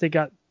 because as they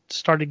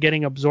started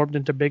getting absorbed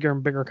into bigger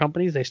and bigger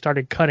companies, they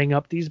started cutting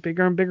up these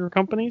bigger and bigger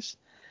companies.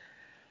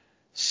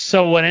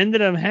 So what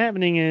ended up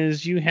happening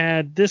is you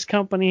had this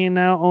company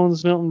now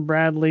owns Milton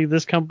Bradley,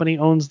 this company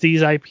owns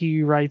these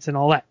IP rights and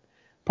all that.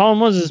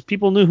 Problem is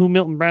people knew who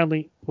Milton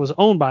Bradley was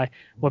owned by.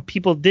 What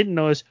people didn't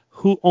know is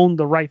who owned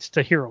the rights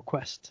to Hero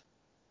Quest.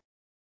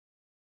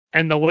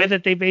 And the way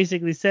that they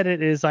basically said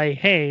it is like,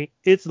 hey,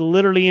 it's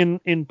literally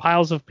in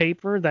piles of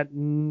paper that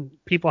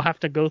people have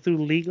to go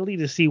through legally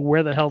to see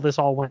where the hell this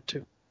all went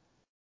to.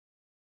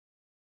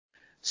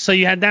 So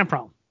you had that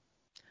problem.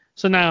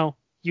 So now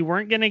you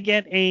weren't going to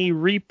get a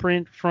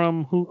reprint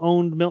from who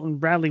owned Milton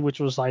Bradley,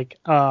 which was like,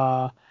 who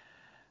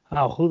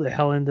the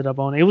hell ended up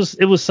owning it?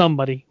 It was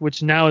somebody,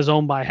 which now is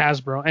owned by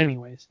Hasbro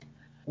anyways.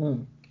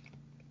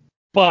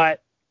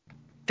 But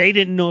they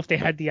didn't know if they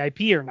had the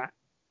IP or not.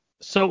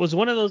 So it was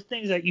one of those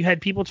things that you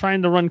had people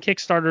trying to run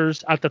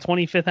Kickstarters at the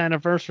 25th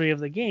anniversary of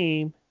the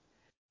game,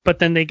 but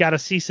then they got a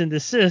cease and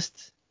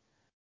desist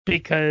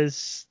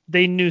because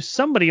they knew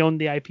somebody owned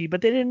the IP,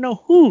 but they didn't know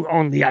who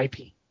owned the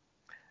IP.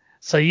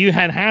 So you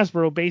had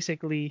Hasbro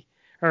basically,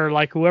 or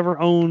like whoever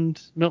owned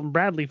Milton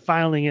Bradley,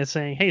 filing it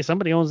saying, hey,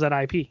 somebody owns that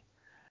IP.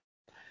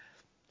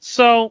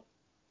 So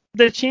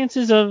the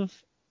chances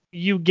of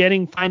you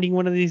finding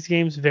one of these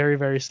games, very,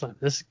 very slim.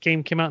 This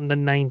game came out in the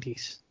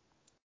 90s.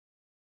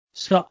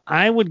 So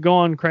I would go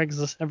on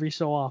Craigslist every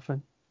so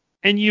often,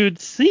 and you'd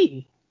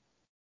see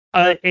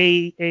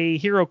a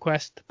Hero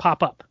Quest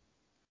pop up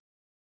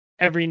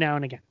every now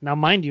and again. Now,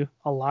 mind you,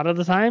 a lot of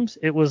the times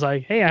it was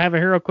like, hey, I have a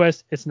Hero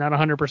Quest. It's not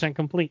 100%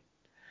 complete.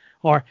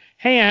 Or,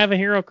 hey, I have a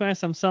Hero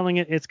Quest. I'm selling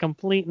it. It's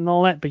complete and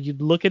all that. But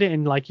you'd look at it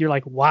and you're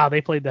like, wow,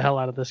 they played the hell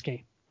out of this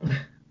game.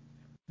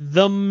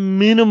 The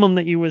minimum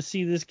that you would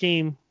see this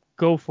game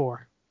go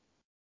for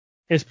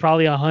is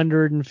probably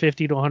 $150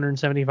 to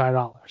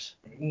 $175.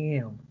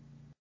 Damn.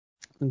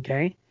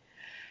 Okay.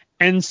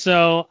 And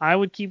so I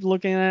would keep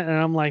looking at it, and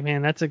I'm like,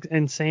 man, that's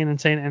insane.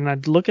 And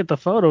I'd look at the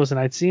photos, and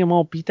I'd see them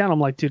all beat down. I'm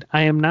like, dude,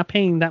 I am not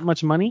paying that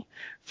much money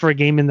for a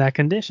game in that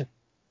condition.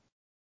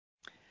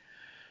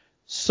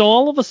 So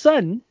all of a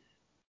sudden,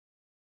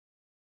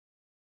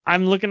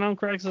 I'm looking on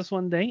Craigslist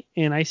one day,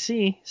 and I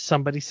see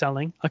somebody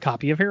selling a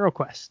copy of Hero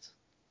Quest.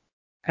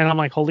 And I'm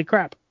like, holy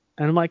crap.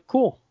 And I'm like,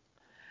 cool.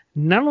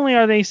 Not only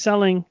are they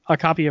selling a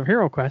copy of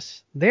Hero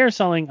Quest, they're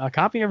selling a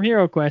copy of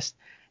Hero Quest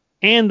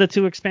and the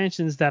 2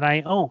 expansions that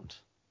I owned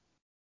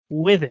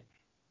with it.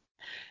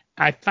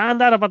 I found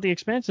out about the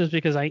expansions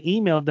because I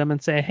emailed them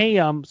and said, hey,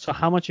 so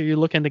how much are you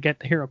looking to get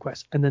the Hero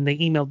Quest? And then they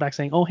emailed back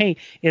saying, oh, hey,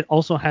 it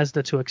also has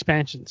the 2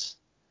 expansions.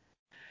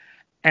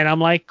 And I'm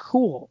like,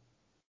 cool.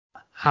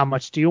 How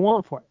much do you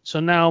want for it? So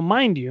now,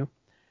 mind you,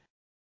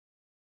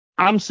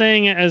 I'm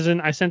saying it as in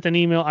I sent an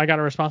email, I got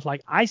a response.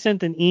 Like, I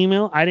sent an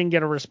email, I didn't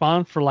get a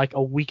response for like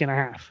a week and a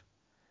half.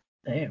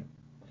 Damn.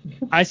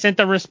 I sent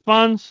a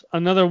response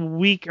another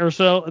week or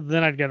so,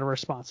 then I'd get a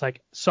response.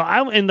 Like, so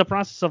I'm in the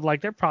process of like,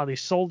 they're probably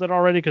sold it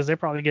already because they're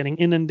probably getting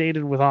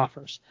inundated with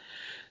offers.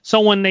 So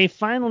when they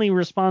finally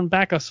respond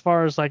back, as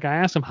far as like I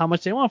asked them how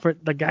much they want for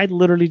it, the guy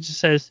literally just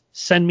says,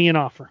 send me an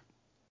offer.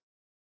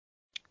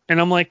 And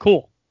I'm like,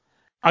 cool,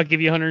 I'll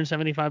give you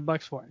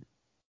 $175 for it.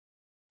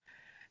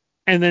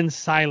 And then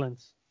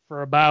silence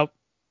for about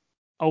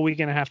a week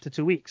and a half to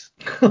 2 weeks.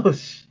 Oh,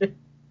 shit.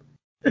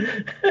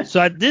 So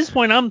at this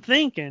point, I'm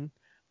thinking,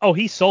 oh,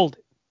 he sold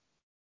it.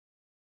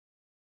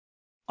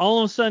 All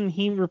of a sudden,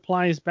 he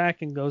replies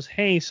back and goes,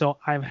 hey, so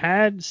I've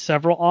had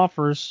several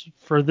offers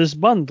for this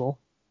bundle.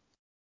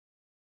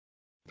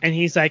 And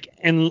he's like,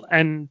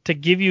 and to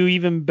give you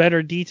even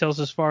better details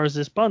as far as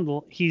this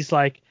bundle, he's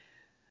like,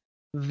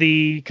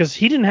 because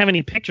he didn't have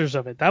any pictures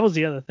of it. That was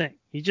the other thing.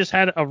 He just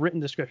had a written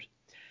description.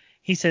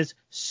 He says,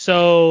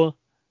 so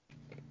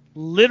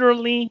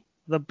literally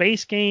the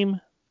base game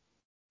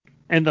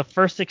and the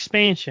first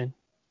expansion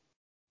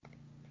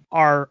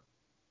have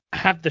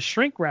the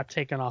shrink wrap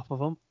taken off of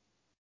them,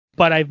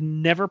 but I've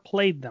never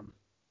played them.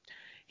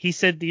 He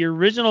said the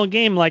original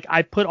game, like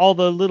I put all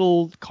the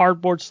little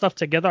cardboard stuff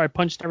together, I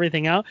punched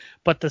everything out,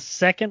 but the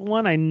second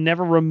one, I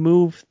never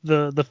removed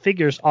the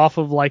figures off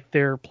of like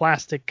their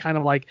plastic kind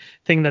of like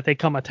thing that they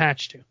come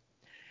attached to.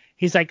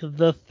 He's like,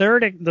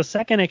 the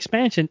second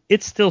expansion,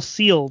 it's still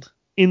sealed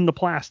in the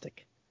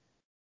plastic.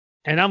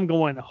 And I'm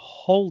going,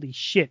 holy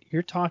shit,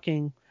 you're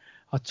talking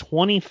a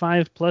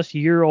 25 plus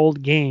year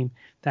old game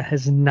that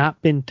has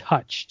not been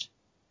touched.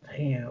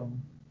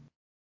 Damn.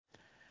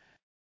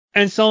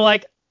 And so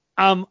like,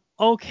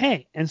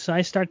 okay. And so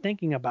I start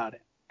thinking about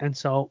it. And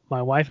so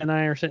my wife and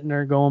I are sitting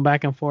there going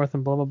back and forth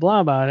and blah, blah,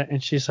 blah about it.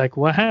 And she's like,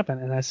 what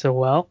happened? And I said,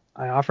 well,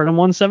 I offered him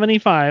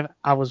 175.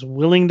 I was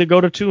willing to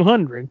go to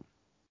 200.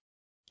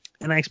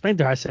 And I explained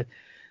to her, I said,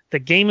 the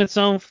game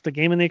itself, the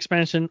game in the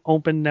expansion,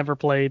 open, never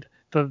played.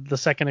 The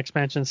second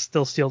expansion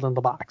still sealed in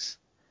the box.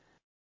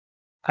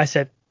 I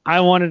said,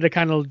 I wanted to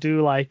kind of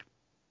do like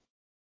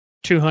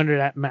 200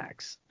 at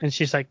max. And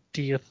she's like,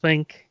 do you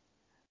think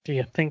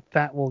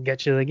that will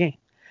get you the game?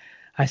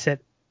 I said,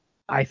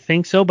 I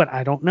think so, but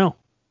I don't know.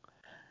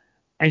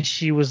 And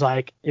she was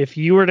like, if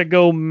you were to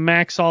go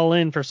max all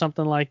in for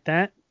something like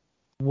that,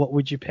 what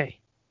would you pay?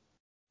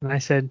 And I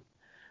said,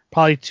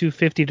 probably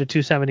 250 to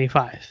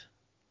 275.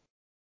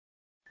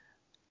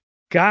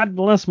 God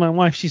bless my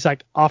wife. She's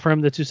like, offer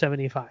him the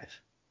 275.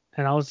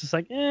 And I was just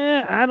like,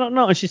 I don't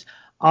know. And she's,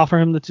 offer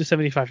him the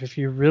 275 if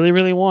you really,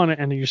 really want it,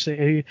 and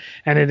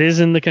and it is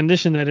in the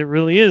condition that it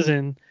really is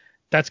in.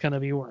 That's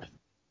gonna be worth.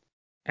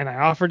 And I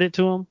offered it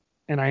to him,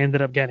 and I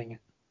ended up getting it.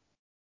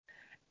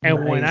 And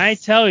Nice. when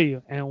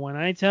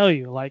I tell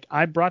you, like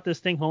I brought this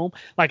thing home,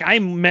 like I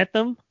met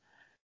them,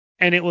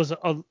 and it was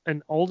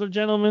an older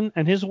gentleman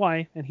and his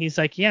wife, and he's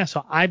like, yeah,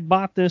 so I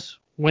bought this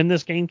when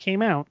this game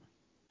came out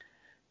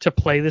to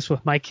play this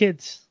with my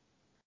kids.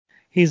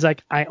 He's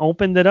like, I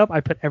opened it up, I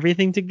put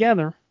everything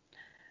together.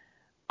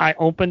 I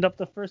opened up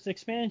the first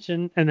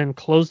expansion and then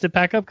closed it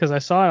back up because I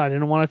saw it. I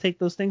didn't want to take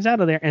those things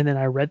out of there. And then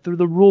I read through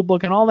the rule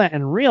book and all that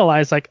and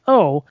realized like,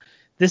 oh,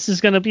 this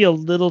is going to be a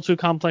little too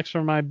complex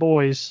for my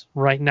boys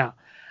right now.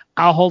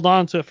 I'll hold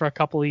on to it for a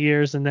couple of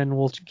years and then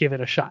we'll give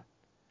it a shot.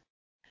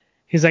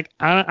 He's like,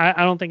 I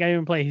don't think I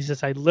even play. He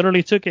says, I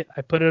literally took it.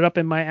 I put it up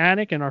in my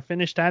attic, in our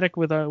finished attic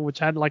which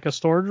had like a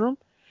storage room.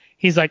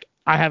 He's like,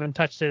 I haven't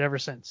touched it ever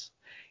since.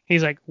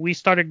 He's like, we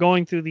started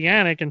going through the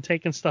attic and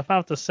taking stuff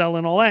out to sell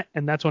and all that,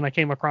 and that's when I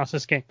came across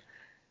this game.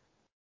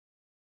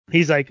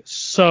 He's like,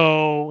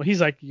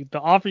 the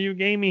offer you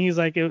gave me, he's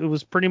like, it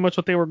was pretty much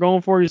what they were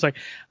going for. He's like,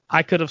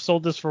 I could have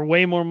sold this for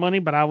way more money,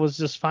 but I was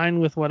just fine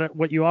with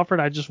what you offered.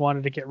 I just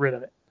wanted to get rid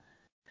of it.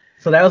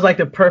 So that was like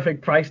the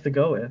perfect price to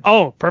go in.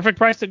 Oh, perfect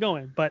price to go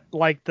in. But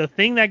like the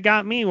thing that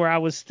got me where I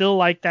was still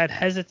like that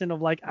hesitant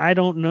of like, I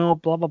don't know,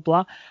 blah, blah,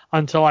 blah,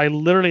 until I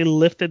literally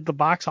lifted the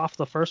box off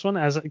the first one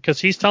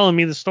because he's telling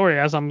me the story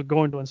as I'm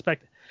going to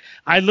inspect it.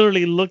 I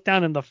literally looked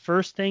down and the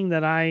first thing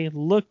that I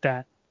looked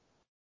at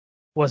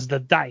was the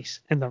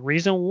dice. And the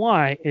reason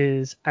why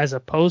is as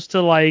opposed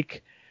to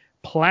like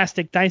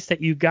plastic dice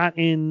that you got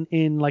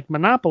in like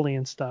Monopoly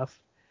and stuff,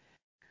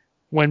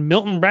 when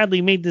Milton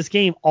Bradley made this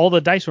game, all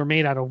the dice were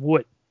made out of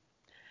wood.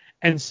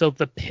 And so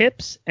the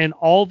pips and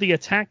all the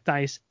attack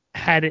dice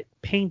had it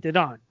painted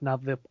on. Now,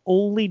 the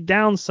only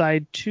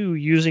downside to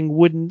using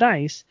wooden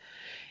dice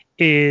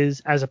is,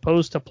 as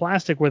opposed to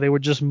plastic where they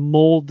would just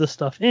mold the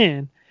stuff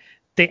in,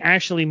 they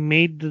actually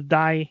made the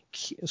die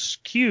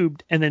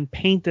cubed and then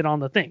painted on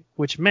the thing,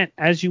 which meant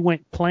as you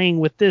went playing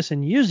with this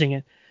and using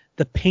it,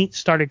 the paint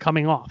started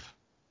coming off.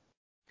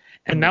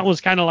 And that was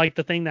kind of like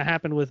the thing that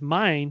happened with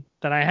mine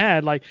that I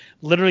had. Like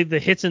literally the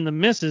hits and the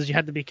misses you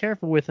had to be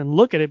careful with and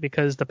look at it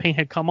because the paint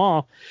had come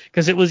off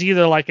because it was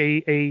either like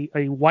a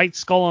white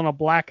skull on a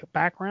black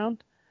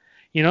background,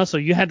 so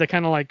you had to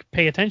kind of like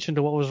pay attention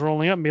to what was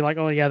rolling up and be like,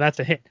 oh yeah, that's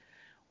a hit.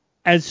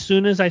 As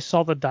soon as I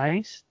saw the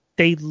dice,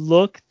 they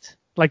looked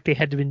like they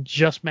had been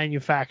just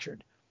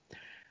manufactured.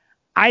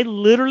 I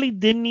literally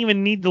didn't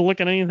even need to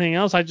look at anything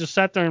else. I just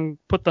sat there and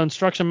put the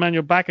instruction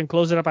manual back and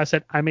closed it up. I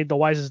said, I made the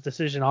wisest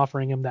decision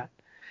offering him that.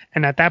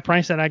 And at that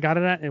price that I got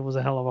it at, it was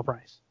a hell of a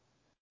price.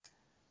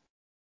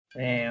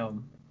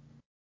 Damn.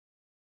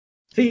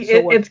 See,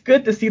 it's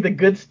good to see the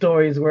good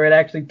stories where it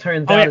actually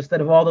turns out instead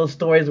of all those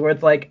stories where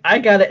it's like, I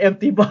got an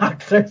empty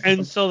box.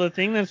 And so the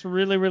thing that's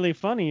really, really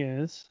funny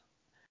is,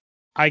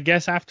 I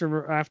guess after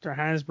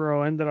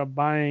Hasbro ended up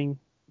buying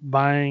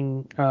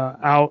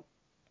out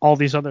all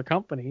these other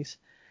companies,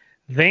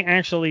 they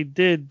actually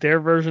did their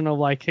version of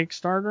like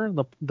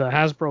Kickstarter, the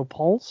Hasbro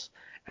Pulse,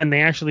 and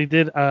they actually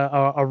did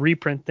a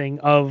reprinting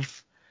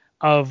of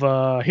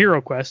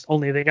Hero Quest.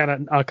 Only they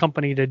got a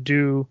company to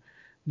do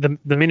the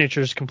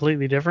miniatures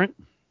completely different.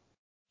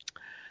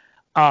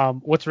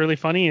 What's really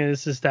funny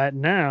is that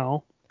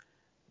now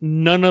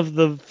none of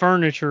the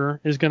furniture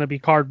is going to be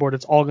cardboard.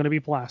 It's all going to be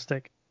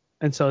plastic.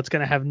 And so it's going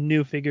to have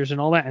new figures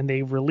and all that. And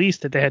they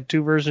released it. They had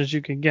two versions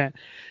you can get.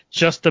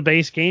 Just the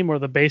base game or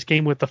the base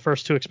game with the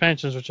first two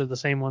expansions, which are the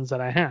same ones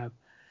that I have.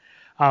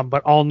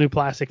 But all new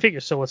plastic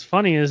figures. So what's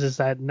funny is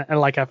that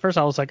like at first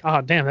I was like,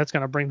 oh, damn, that's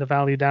going to bring the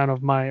value down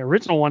of my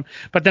original one.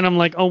 But then I'm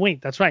like, oh,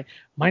 wait, that's right.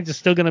 Mine's is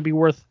still going to be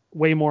worth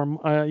way more,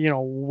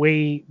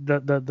 way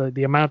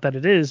the amount that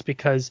it is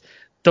because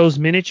those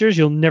miniatures,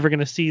 you're never going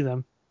to see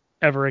them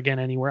ever again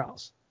anywhere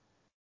else.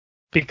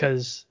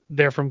 Because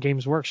they're from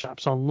Games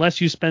Workshop. So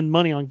unless you spend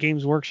money on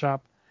Games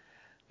Workshop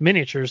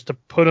miniatures to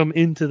put them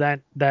into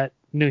that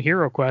new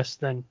Hero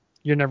Quest, then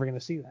you're never going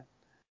to see that.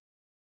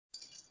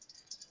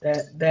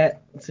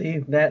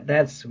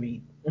 That's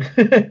sweet.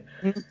 The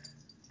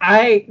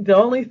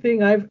only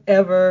thing I've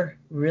ever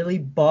really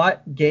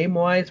bought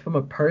game-wise from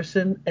a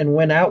person and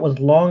went out was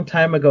a long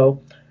time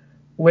ago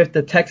with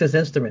the Texas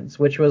Instruments,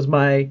 which was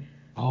my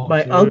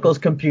uncle's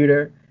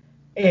computer.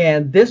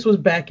 And this was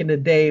back in the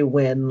day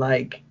when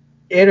like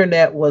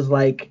internet was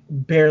like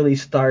barely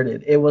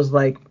started. It was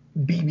like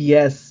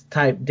BBS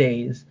type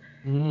days.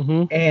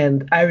 Mm-hmm.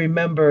 And I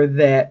remember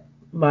that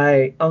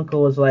my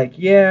uncle was like,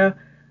 yeah,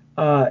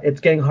 it's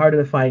getting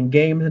harder to find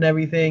games and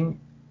everything.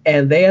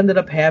 And they ended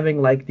up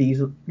having like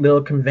these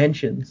little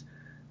conventions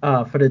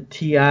for the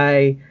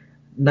TI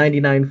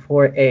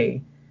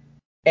 99.4A.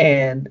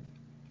 And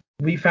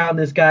we found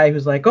this guy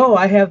who's like, oh,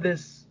 I have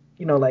this,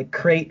 like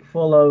crate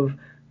full of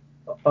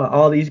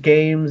all these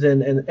games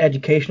and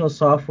educational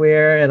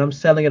software, and I'm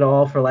selling it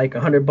all for like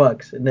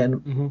 $100. And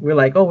then we're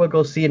like, oh, we'll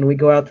go see it. And we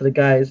go out to the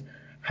guy's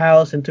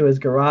house into his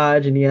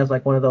garage, and he has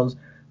like one of those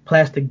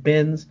plastic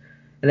bins,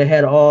 and it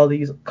had all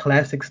these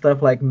classic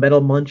stuff like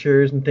Metal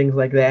Munchers and things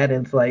like that.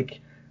 And it's like,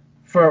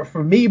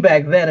 for me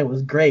back then, it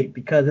was great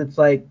because it's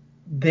like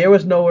there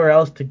was nowhere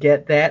else to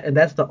get that, and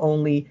that's the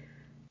only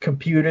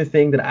computer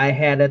thing that I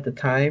had at the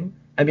time.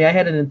 I mean, I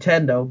had a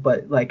Nintendo,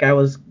 but like I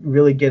was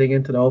really getting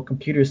into the whole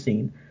computer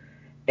scene.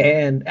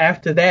 And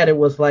after that, it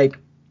was like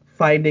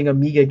finding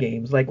Amiga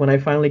games. Like when I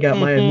finally got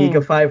my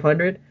Amiga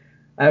 500,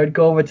 I would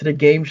go over to the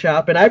game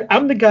shop. And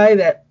I'm the guy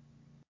that,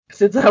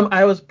 since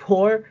I was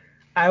poor,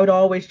 I would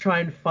always try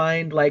and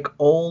find like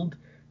old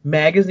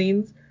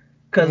magazines.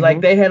 Because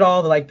like they had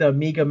all the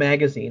Amiga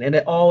magazine. And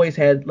it always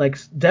had like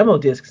demo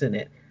discs in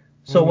it.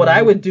 So what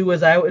I would do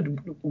is I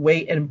would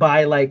wait and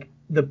buy like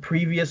the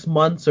previous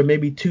months or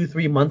maybe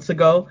 2-3 months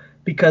ago,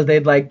 because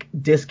they'd like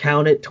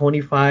discount it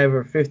 25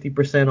 or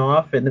 50%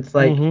 off. And it's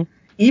like,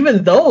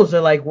 even those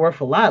are like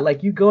worth a lot.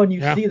 Like you go and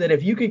you see that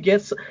if you could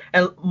get,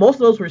 and most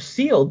of those were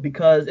sealed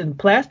because in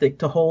plastic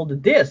to hold the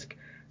disc.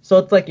 So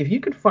it's like, if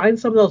you could find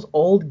some of those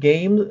old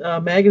game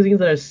magazines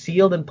that are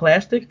sealed in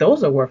plastic,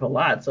 those are worth a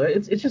lot. So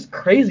it's just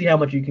crazy how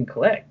much you can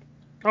collect.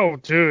 Oh,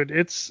 dude,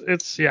 it's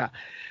yeah.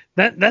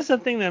 That's the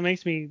thing that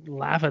makes me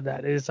laugh at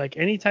that is like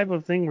any type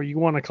of thing where you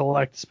want to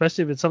collect,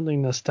 especially if it's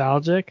something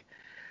nostalgic,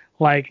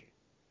 like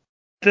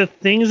the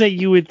things that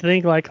you would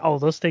think like, oh,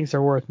 those things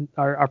are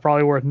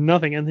probably worth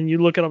nothing, and then you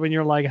look it up and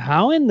you're like,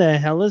 how in the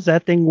hell is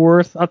that thing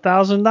worth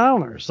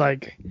 $1,000?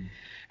 Like,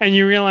 and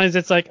you realize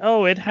it's like,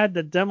 oh, it had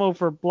the demo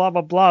for blah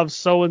blah blah of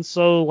so and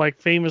so, like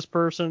famous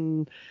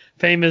person,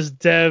 famous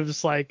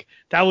devs, like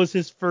that was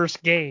his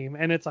first game,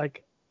 and it's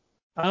like,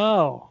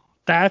 oh,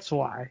 that's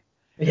why,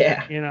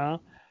 Yeah. you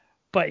know.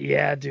 But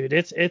yeah, dude,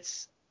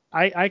 it's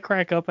I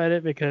crack up at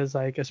it because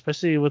like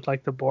especially with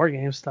like the board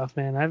game stuff,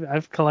 man.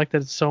 I've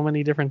collected so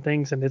many different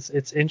things and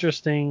it's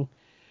interesting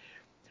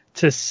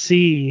to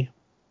see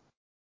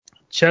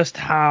just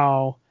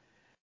how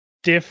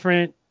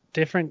different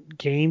different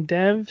game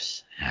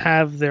devs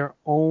have their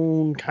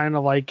own kind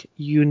of like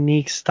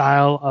unique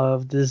style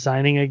of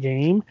designing a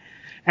game,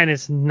 and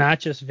it's not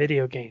just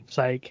video games.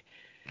 Like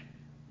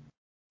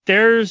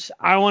there's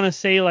I want to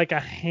say like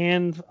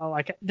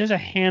there's a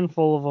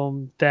handful of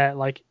them that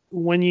like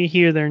when you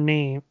hear their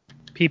name,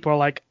 people are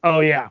like, oh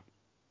yeah.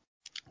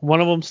 One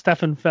of them,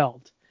 Stefan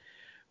Feld,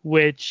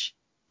 which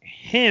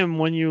him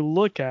when you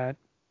look at,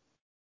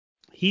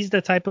 he's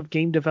the type of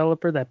game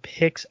developer that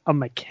picks a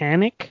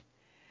mechanic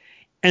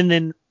and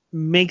then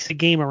makes a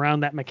game around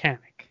that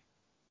mechanic.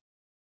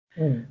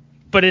 Mm.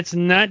 But it's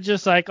not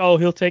just like, oh,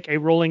 he'll take a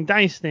rolling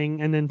dice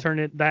thing and then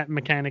turn that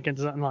mechanic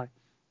into something like.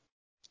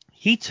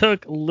 He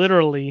took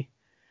literally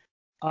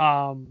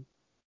a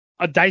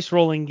dice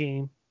rolling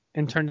game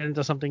and turned it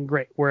into something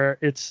great where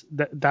it's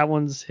that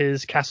one's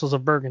his Castles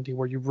of Burgundy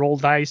where you roll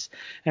dice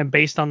and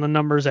based on the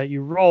numbers that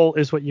you roll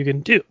is what you can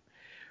do.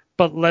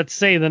 But let's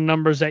say the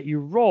numbers that you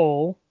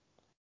roll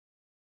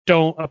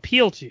don't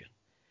appeal to you.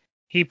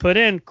 He put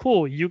in,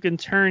 cool, you can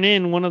turn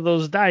in one of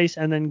those dice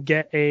and then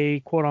get a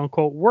quote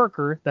unquote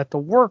worker that the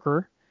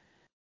worker,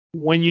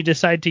 when you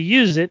decide to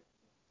use it,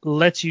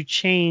 lets you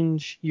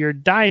change your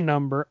die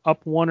number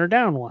up one or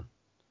down one.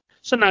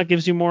 So now it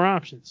gives you more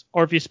options.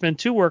 Or if you spend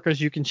 2 workers,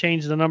 you can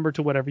change the number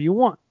to whatever you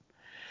want.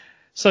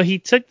 So he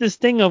took this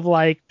thing of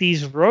like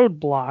these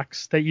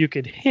roadblocks that you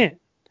could hit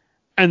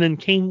and then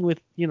came with,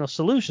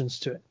 solutions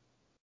to it.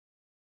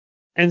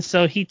 And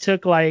so he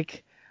took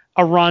like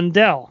a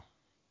rondelle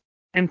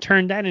and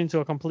turned that into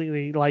a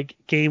completely like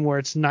game where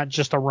it's not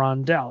just a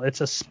rondelle,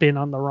 it's a spin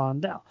on the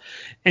rondelle.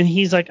 And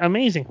he's like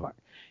amazing part.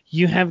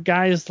 You have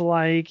guys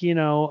like,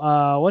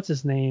 what's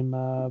his name?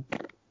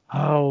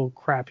 Oh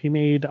crap, he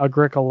made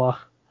Agricola.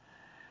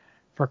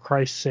 For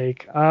Christ's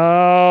sake.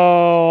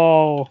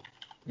 Oh.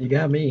 You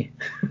got me.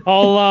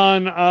 Hold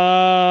on.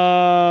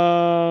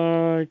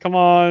 Come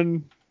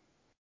on.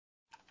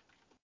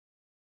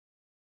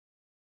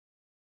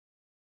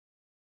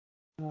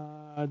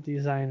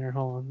 Designer,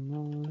 hold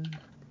on.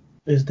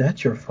 Is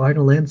that your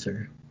final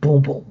answer?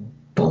 Boom, boom,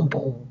 boom, boom,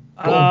 boom,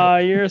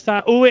 boom. You're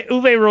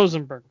Uwe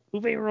Rosenberg.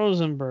 Uwe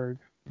Rosenberg.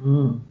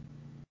 Mm.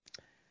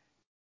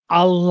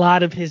 A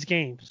lot of his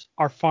games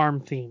are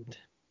farm themed.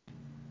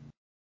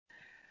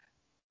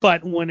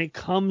 But when it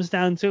comes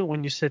down to it,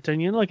 when you sit there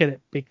and you look at it,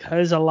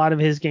 because a lot of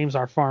his games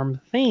are farm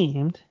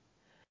themed,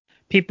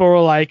 people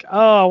were like,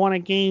 "Oh, I want a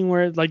game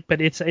where like," but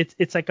it's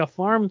like a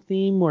farm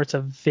theme where it's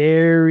a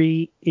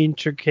very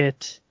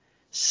intricate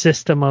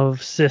system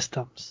of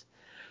systems.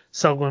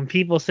 So when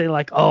people say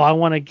like, "Oh, I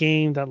want a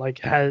game that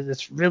like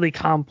it's really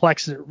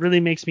complex and it really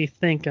makes me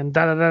think," and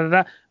da da da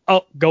da,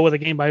 oh, go with a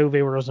game by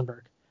Uwe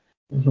Rosenberg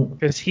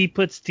because he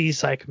puts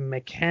these like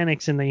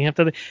mechanics in that you have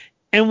to.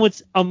 And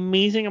what's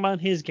amazing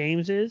about his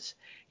games is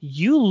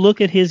you look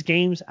at his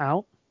games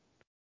out,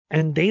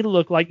 and they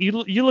look like you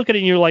look at it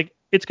and you're like,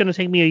 it's going to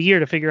take me a year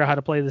to figure out how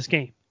to play this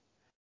game.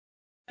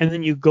 And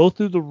then you go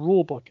through the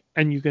rule book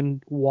and you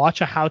can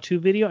watch a how-to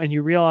video and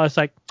you realize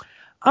like,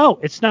 oh,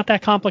 it's not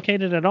that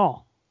complicated at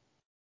all.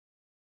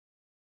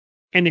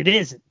 And it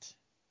isn't.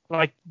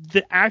 Like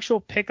the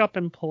actual pick up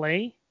and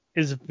play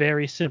is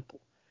very simple.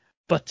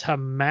 But to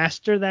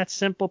master that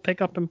simple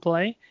pick up and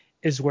play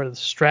is where the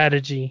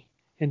strategy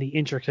and the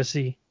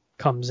intricacy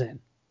comes in.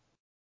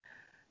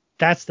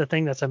 That's the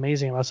thing that's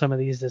amazing about some of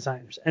these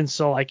designers. And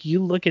so like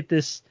you look at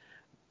this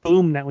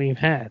boom that we've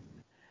had.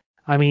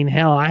 I mean,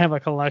 hell, I have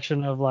a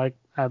collection of like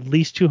at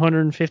least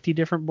 250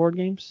 different board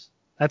games.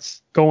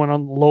 That's going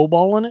on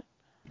lowballing it.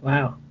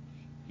 Wow.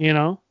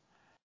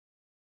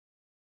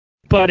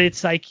 But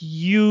it's like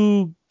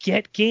you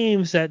get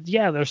games that,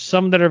 yeah, there's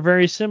some that are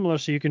very similar,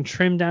 so you can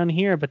trim down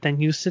here, but then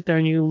you sit there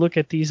and you look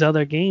at these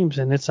other games,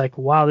 and it's like,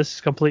 wow, this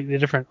is completely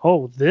different.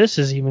 Oh, this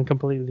is even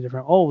completely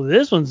different. Oh,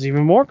 this one's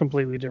even more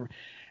completely different.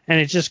 And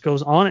it just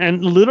goes on,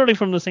 and literally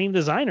from the same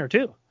designer,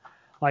 too.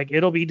 Like,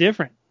 it'll be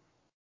different.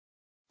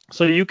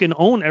 So you can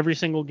own every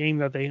single game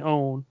that they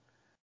own.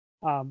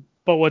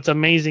 But what's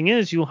amazing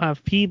is you'll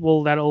have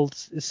people that'll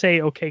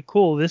say, okay,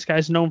 cool, this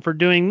guy's known for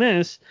doing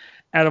this.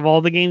 Out of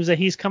all the games that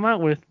he's come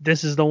out with,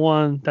 this is the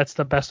one that's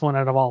the best one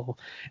out of all of them.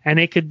 And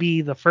it could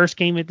be the first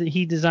game that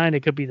he designed. It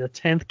could be the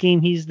 10th game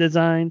he's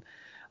designed.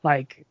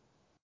 Like,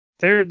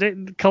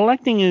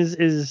 collecting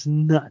is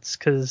nuts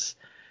because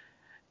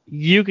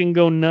you can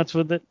go nuts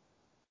with it.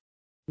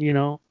 You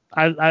know,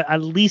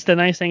 at least the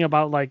nice thing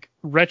about like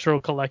retro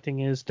collecting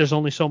is there's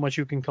only so much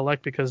you can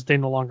collect because they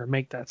no longer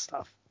make that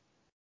stuff.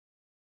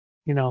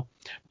 You know,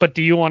 but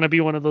do you want to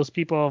be one of those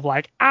people of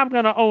like, I'm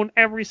gonna own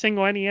every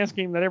single NES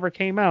game that ever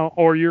came out,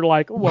 or you're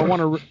like, oh,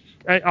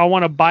 I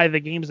want to buy the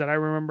games that I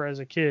remember as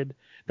a kid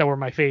that were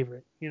my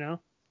favorite, you know?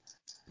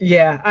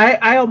 Yeah,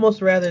 I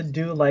almost rather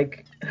do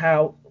like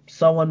how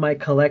someone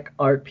might collect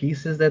art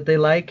pieces that they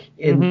like,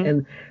 Mm-hmm.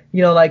 and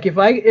like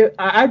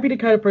I'd be the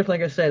kind of person,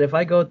 like I said, if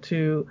I go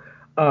to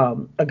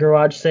a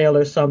garage sale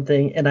or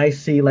something and I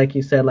see, like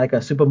you said, like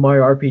a Super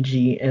Mario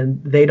RPG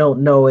and they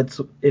don't know it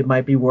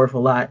might be worth a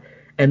lot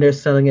and they're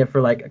selling it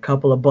for like a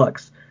couple of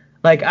bucks.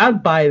 Like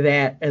I'd buy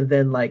that and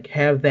then like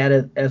have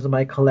that as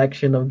my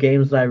collection of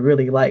games that I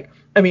really like.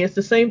 I mean, it's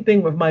the same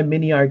thing with my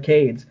mini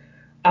arcades.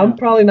 I'm Yeah.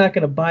 probably not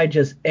gonna buy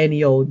just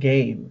any old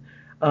game,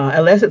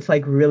 unless it's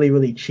like really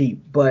really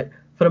cheap. But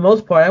for the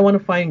most part, I want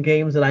to find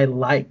games that I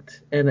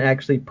liked and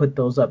actually put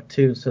those up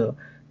too. So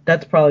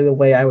that's probably the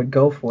way I would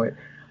go for it.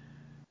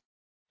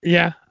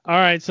 Yeah. All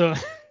right. So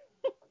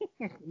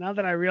now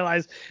that I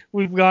realize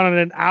we've gone on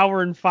an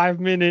hour and 5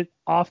 minute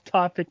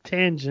off-topic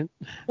tangent.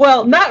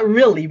 Well, not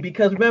really,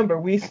 because remember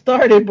we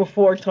started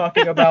before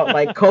talking about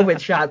like COVID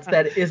shots.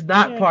 That is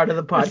not Yeah, part of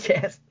the that's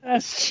podcast.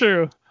 that's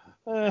true.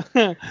 Uh,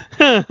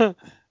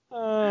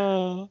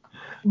 uh,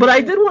 But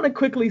I did want to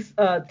quickly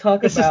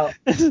talk this is about.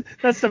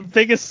 that's the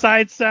biggest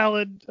side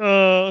salad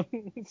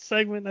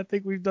segment I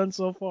think we've done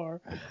so far.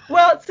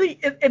 Well, see,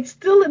 it's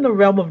still in the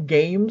realm of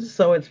games,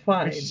 so it's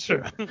fine. It's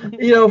true.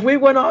 If we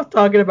went off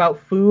talking about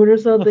food or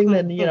something,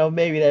 then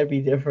maybe that'd be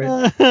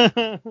different.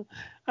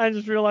 I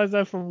just realized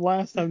that from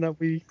last time that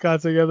we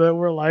got together,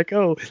 we're like,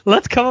 oh,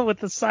 let's come up with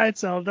the side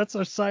salad. That's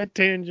our side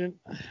tangent.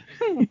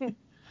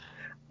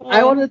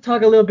 I Uh, wanted to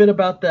talk a little bit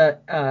about the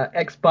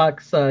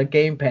Xbox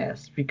Game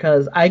Pass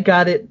because I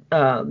got it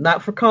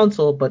not for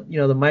console, but the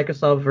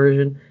Microsoft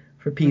version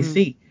for mhm.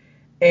 PC,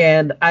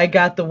 and I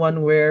got the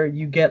one where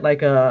you get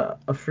like a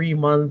free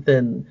month,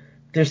 and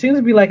there seems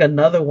to be like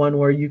another one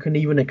where you can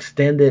even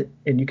extend it,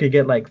 and you could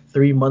get like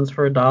 3 months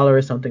for $1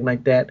 or something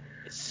like that.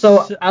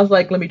 So So, I was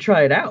like, let me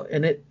try it out,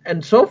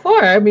 and so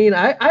far, I mean,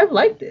 I've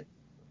liked it.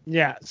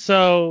 yeah.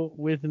 So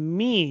with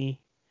me,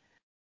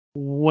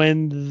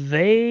 when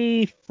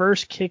they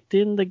first kicked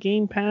in the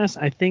Game Pass,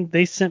 I think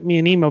they sent me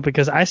an email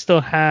because I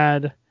still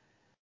had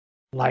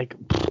like,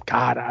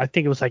 God, I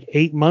think it was like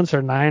 8 months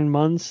or 9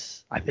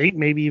 months. I think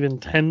maybe even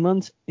 10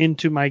 months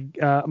into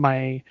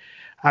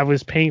I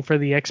was paying for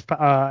the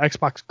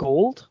Xbox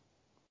Gold.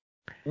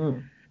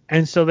 Mm.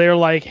 And so they're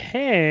like,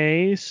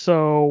 hey,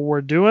 so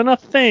we're doing a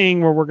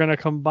thing where we're going to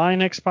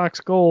combine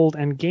Xbox Gold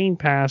and Game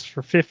Pass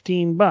for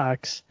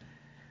 $15.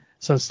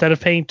 So instead of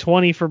paying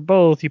 20 for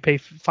both, you pay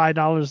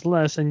 $5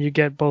 less and you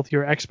get both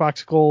your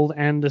Xbox Gold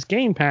and this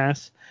Game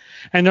Pass.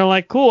 And they're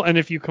like, cool. And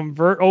if you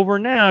convert over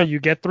now, you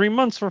get 3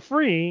 months for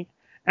free.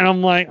 And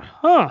I'm like,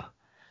 huh.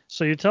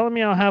 So you're telling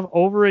me I'll have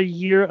over a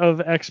year of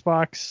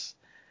Xbox,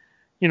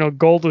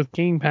 Gold with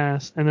Game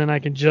Pass, and then I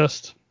can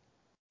just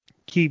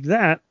keep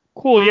that?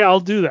 Cool. Yeah, I'll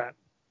do that.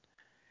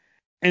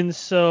 And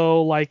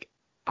so, like,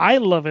 I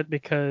love it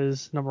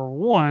because number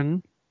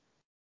one,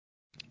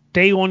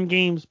 day one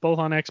games both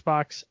on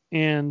Xbox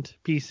and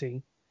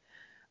PC.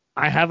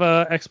 I have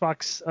a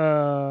Xbox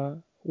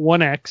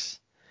One X,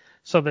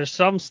 so there's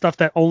some stuff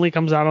that only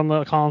comes out on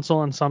the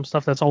console and some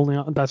stuff that's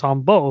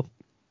on both.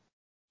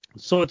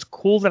 So it's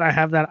cool that I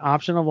have that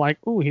option of like,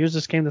 ooh, here's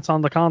this game that's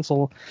on the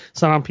console,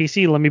 it's not on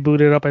PC. Let me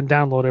boot it up and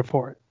download it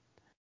for it.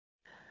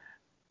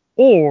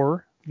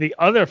 Or the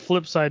other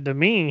flip side to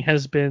me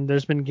has been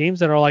there's been games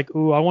that are like,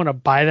 ooh, I want to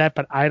buy that,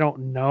 but I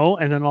don't know,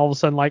 and then all of a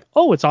sudden like,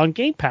 oh, it's on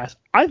Game Pass.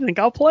 I think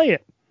I'll play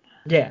it.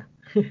 Yeah.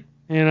 You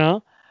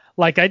know,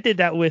 like I did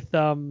that with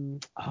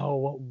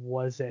what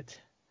was it?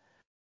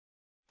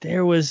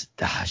 There was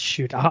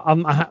shoot,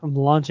 I'm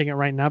launching it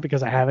right now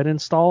because I have it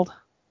installed.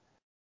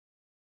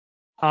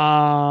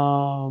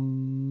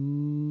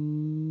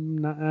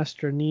 Not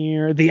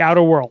Astroneer, The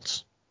Outer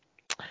Worlds.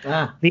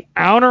 Ah. The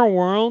Outer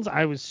Worlds,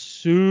 I was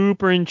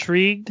super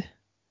intrigued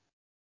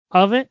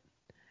of it.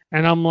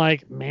 And I'm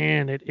like,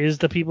 man, it is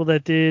the people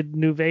that did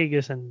New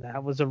Vegas, and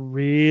that was a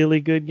really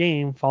good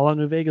game. Fallout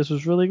New Vegas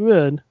was really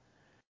good.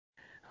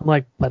 I'm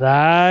like, but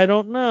I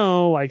don't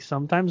know. Like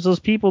sometimes those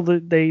people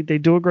they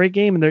do a great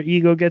game and their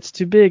ego gets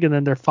too big, and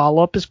then their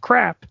follow up is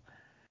crap.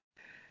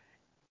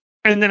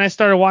 And then I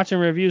started watching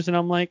reviews, and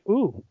I'm like,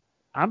 ooh,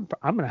 I'm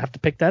gonna have to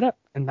pick that up.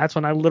 And that's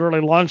when I literally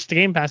launched the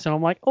Game Pass, and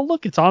I'm like, oh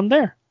look, it's on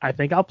there. I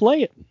think I'll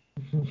play it.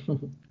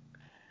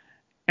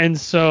 And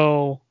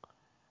so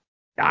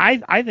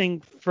I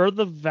think for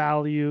the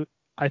value,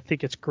 I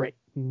think it's great.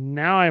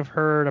 Now I've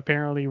heard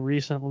apparently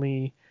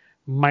recently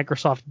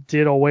Microsoft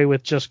did away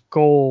with just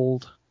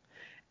gold,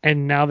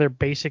 and now they're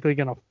basically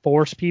going to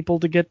force people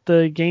to get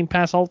the Game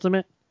Pass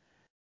Ultimate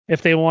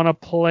if they want to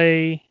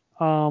play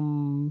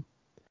online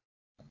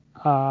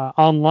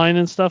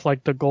and stuff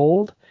like the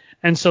gold.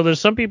 And so there's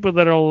some people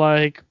that are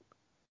like,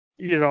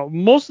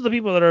 most of the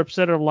people that are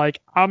upset are like,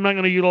 I'm not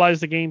going to utilize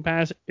the Game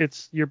Pass.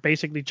 You're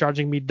basically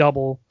charging me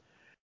double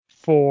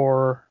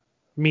for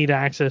me to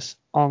access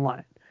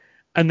online.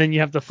 And then you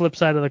have the flip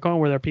side of the coin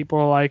where there are people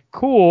who are like,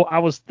 cool, I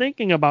was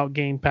thinking about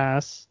Game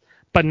Pass,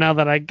 but now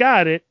that I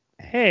got it,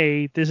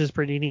 hey, this is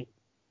pretty neat.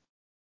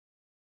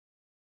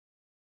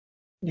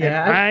 And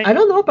Yeah, I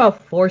don't know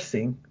about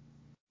forcing.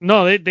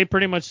 No, they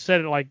pretty much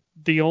said it like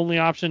the only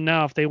option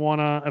now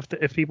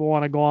if people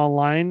wanna go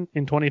online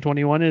in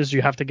 2021 is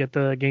you have to get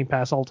the Game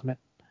Pass Ultimate.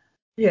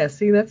 Yeah,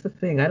 see, that's the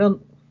thing. I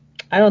don't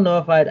know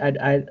if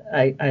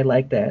I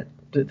like that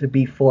to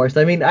be forced.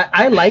 I mean,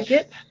 I like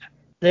it.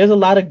 There's a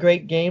lot of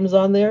great games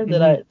on there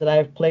that hmm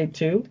I've played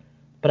too,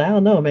 but I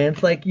don't know, man.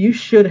 It's like you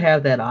should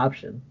have that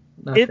option,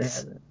 not to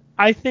It's have it.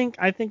 I think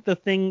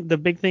the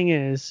big thing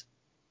is,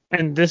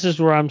 and this is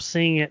where I'm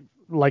seeing it,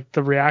 like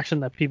the reaction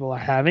that people are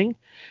having.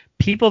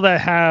 People that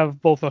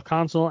have both a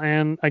console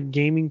and a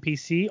gaming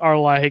PC are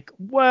like,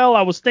 well,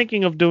 I was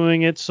thinking of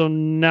doing it, so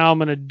now I'm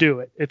gonna do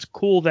it. It's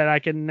cool that I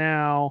can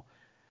now,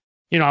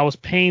 I was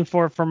paying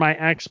for it for my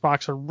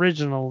Xbox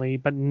originally,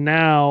 but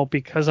now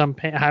because I'm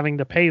having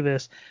to pay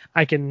this,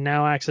 I can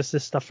now access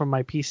this stuff from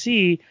my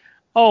PC.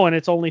 Oh, and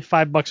it's only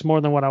 $5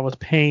 more than what I was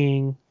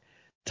paying,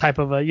 type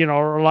of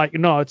or like,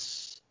 no,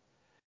 it's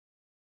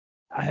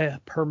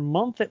per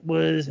month. It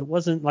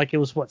wasn't like it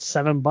was what,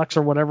 $7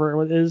 or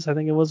whatever it is. I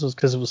think it was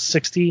because it was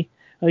 60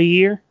 a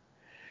year.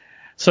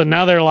 So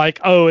now they're like,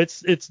 oh,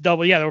 it's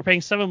double. Yeah, they were paying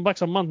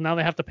 $7 a month. Now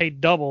they have to pay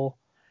double.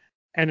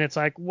 And it's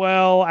like,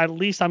 well, at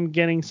least I'm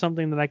getting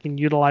something that I can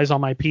utilize on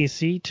my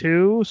PC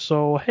too.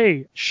 So,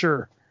 hey,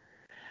 sure.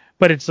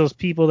 But it's those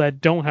people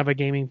that don't have a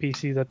gaming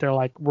PC that they're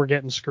like, we're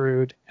getting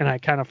screwed. And I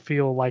kind of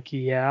feel like,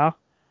 yeah.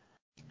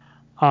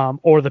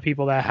 Or the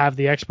people that have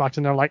the Xbox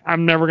and they're like,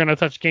 I'm never going to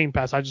touch Game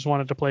Pass. I just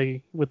wanted to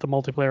play with the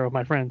multiplayer with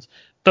my friends.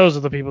 Those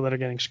are the people that are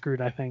getting screwed,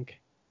 I think.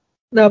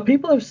 Now,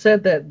 people have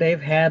said that they've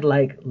had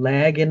like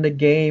lag in the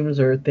games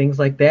or things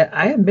like that.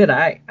 I admit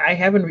I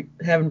haven't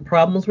having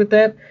problems with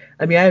that.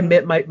 I mean, I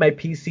admit my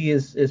PC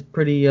is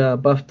pretty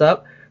buffed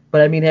up, but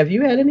I mean, have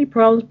you had any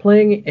problems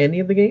playing any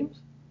of the games?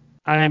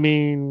 I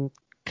mean,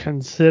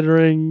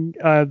 considering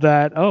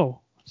that,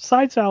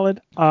 side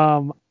salad,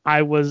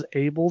 I was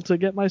able to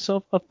get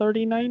myself a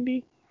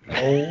 3090.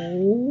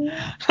 Oh,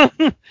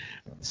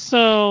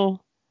 So,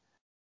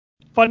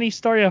 funny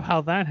story of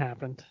how that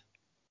happened.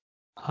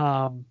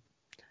 Um,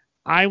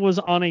 I was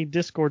on a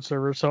Discord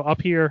server. So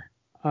up here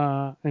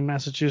in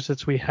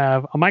Massachusetts, we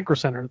have a micro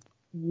center.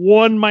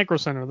 One micro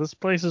center. These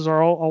places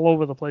are all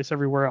over the place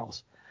everywhere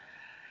else.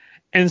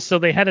 And so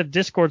they had a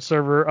Discord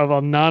server of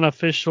a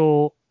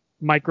non-official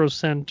micro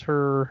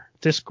center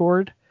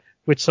Discord,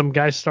 which some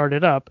guys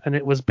started up. And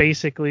it was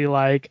basically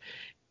like,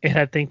 it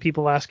had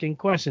people asking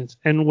questions.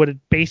 And what it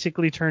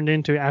basically turned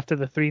into after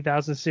the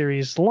 3000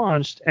 series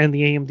launched and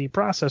the AMD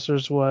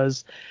processors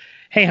was,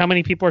 hey, how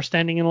many people are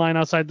standing in line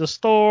outside the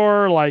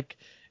store? Like,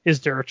 is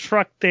there a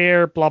truck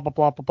there? Blah, blah,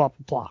 blah, blah, blah,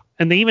 blah, blah.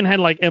 And they even had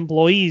like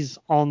employees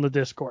on the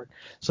Discord.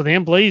 So the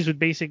employees would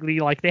basically,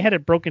 like, they had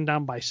it broken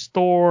down by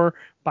store,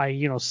 by,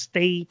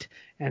 state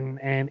and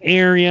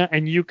area.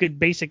 And you could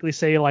basically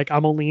say, like,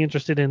 I'm only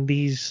interested in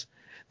these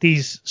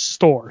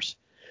stores.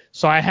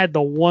 So I had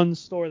the one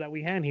store that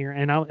we had here,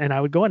 and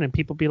I would go in, and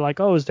people be like,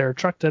 "Oh, is there a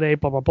truck today?"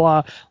 Blah blah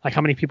blah. Like,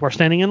 how many people are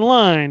standing in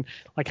line?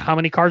 Like, how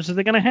many cars are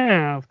they gonna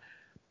have?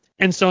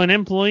 And so an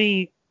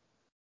employee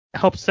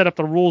helps set up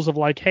the rules of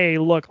like, hey,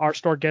 look, our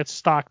store gets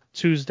stocked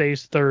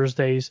Tuesdays,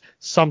 Thursdays,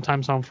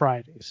 sometimes on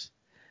Fridays.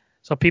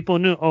 So people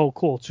knew, oh,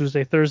 cool,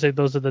 Tuesday, Thursday,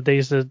 those are the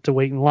days to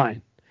wait in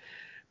line.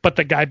 But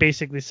the guy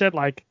basically said,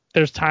 like,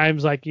 there's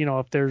times like,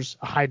 if there's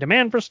a high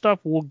demand for stuff,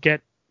 we'll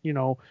get,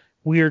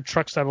 weird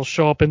trucks that'll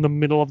show up in the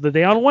middle of the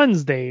day on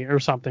Wednesday or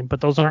something.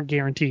 But those aren't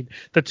guaranteed.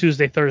 The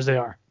Tuesday, Thursday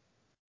are.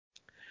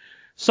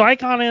 So I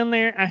got in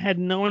there. I had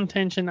no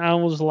intention. I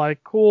was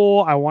like,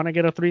 cool, I want to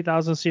get a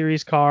 3000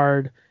 series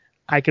card.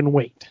 I can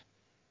wait.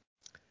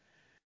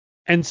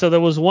 And so there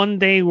was one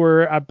day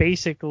where I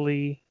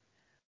basically,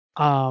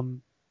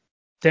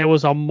 there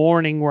was a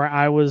morning where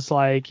I was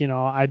like,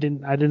 I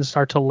didn't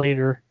start till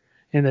later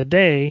in the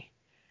day.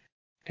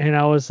 And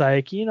I was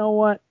like, you know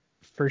what?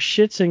 For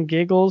shits and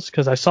giggles,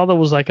 because I saw there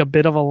was like a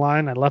bit of a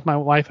line. I left my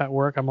wife at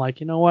work. I'm like,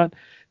 you know what?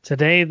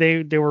 Today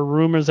there were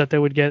rumors that they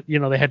would get,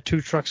 they had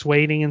 2 trucks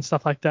waiting and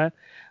stuff like that.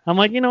 I'm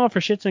like, you know what? For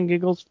shits and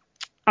giggles,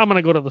 I'm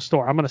gonna go to the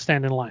store. I'm gonna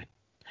stand in line.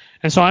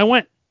 And so I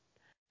went,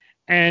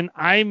 and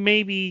I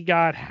maybe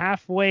got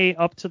halfway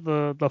up to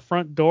the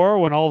front door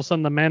when all of a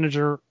sudden the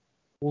manager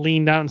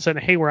leaned out and said,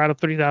 "Hey, we're out of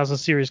 3000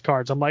 series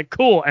cards." I'm like,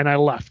 "Cool," and I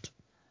left.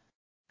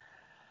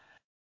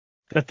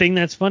 The thing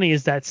that's funny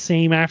is that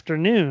same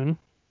afternoon,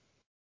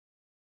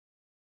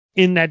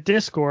 in that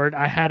Discord,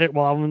 I had it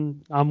while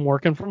I'm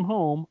working from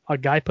home. A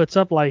guy puts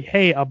up like,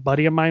 "Hey, a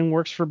buddy of mine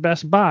works for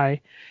Best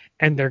Buy,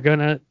 and they're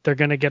gonna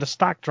get a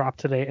stock drop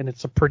today, and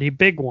it's a pretty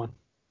big one."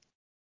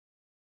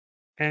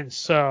 And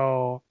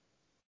so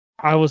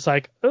I was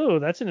like, "Oh,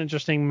 that's an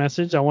interesting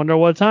message. I wonder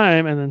what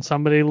time." And then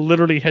somebody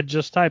literally had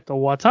just typed, "Oh,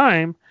 what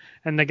time?"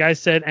 And the guy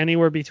said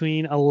anywhere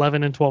between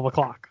 11 and 12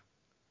 o'clock.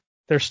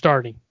 they're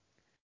starting.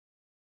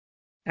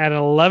 At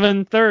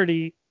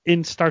 11:30,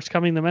 in starts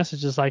coming the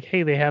messages like,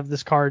 hey, they have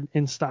this card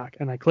in stock.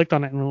 And I clicked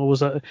on it,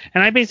 and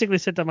and I basically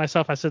said to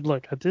myself, I said,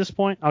 look, at this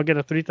point, I'll get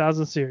a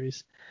 3000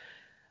 series.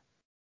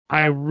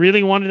 I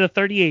really wanted a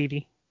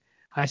 3080.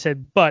 I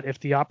said, but if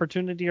the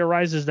opportunity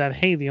arises that,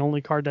 hey, the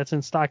only card that's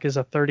in stock is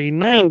a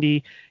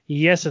 3090,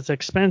 yes, it's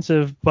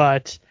expensive,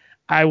 but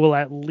I will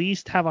at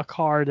least have a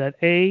card that,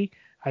 A,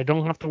 I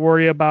don't have to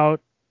worry about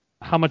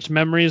how much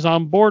memory is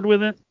on board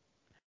with it.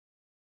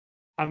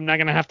 I'm not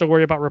going to have to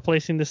worry about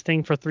replacing this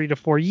thing for 3 to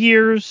 4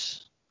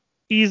 years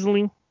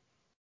easily,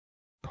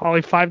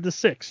 probably 5 to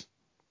 6.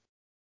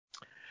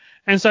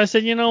 And so I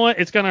said, you know what?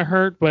 It's going to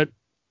hurt, but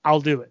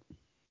I'll do it.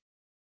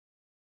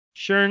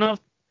 Sure enough,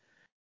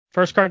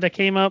 first card that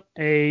came up,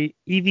 a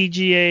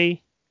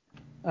EVGA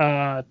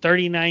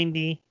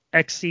 3090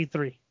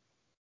 XC3.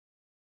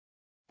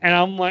 And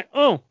I'm like,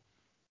 oh,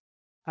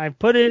 I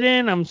put it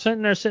in. I'm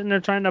sitting there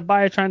trying to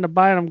buy it.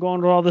 I'm going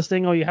through all this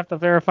thing. Oh, you have to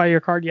verify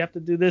your card. You have to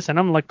do this. And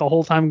I'm like the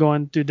whole time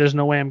going, dude, there's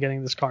no way I'm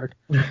getting this card.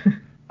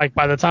 Like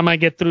by the time I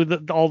get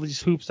through all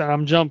these hoops that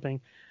I'm jumping,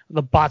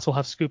 the bots will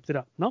have scooped it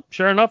up. Nope,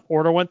 sure enough,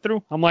 order went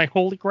through. I'm like,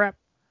 holy crap,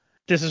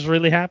 this is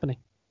really happening.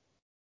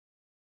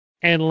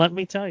 And let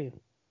me tell you,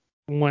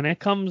 when it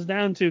comes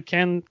down to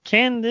can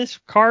this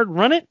card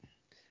run it,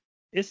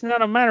 it's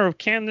not a matter of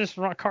can this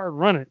card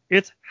run it.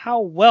 It's how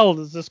well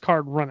does this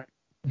card run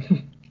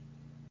it.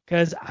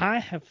 Because I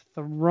have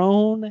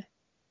thrown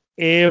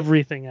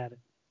everything at it.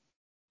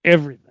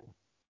 Everything.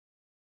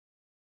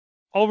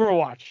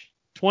 Overwatch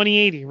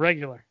 2080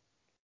 regular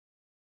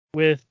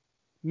with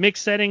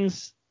mixed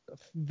settings,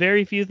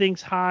 very few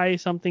things high,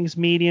 some things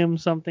medium,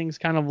 some things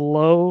kind of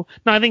low.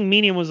 No, I think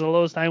medium was the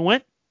lowest I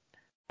went.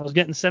 I was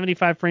getting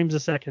 75 frames a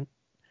second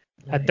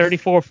at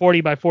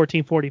 3440 by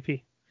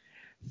 1440p.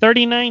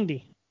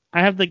 3090,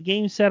 I have the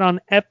game set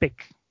on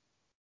epic.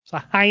 It's the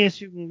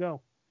highest you can go.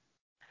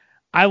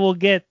 I will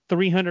get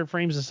 300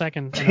 frames a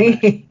second in a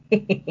match.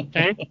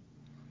 Okay?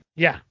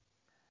 Yeah.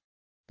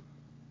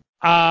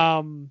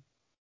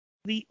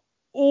 The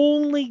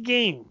only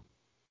game,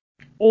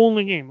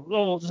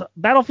 well,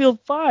 Battlefield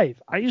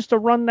 5. I used to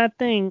run that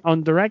thing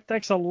on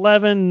DirectX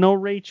 11, no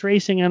ray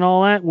tracing and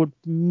all that, would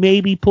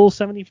maybe pull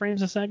 70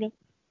 frames a second.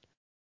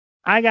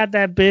 I got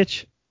that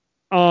bitch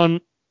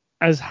on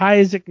as high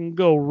as it can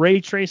go,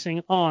 ray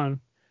tracing on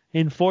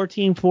in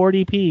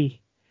 1440p,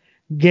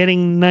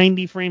 getting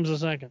 90 frames a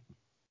second.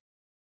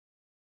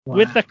 Wow.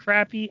 With the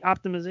crappy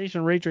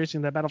optimization ray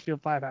tracing that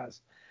Battlefield 5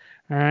 has.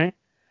 All right.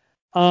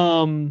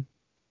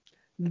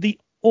 The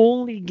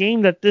only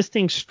game that this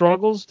thing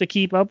struggles to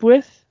keep up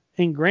with,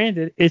 and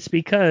granted, it's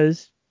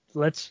because,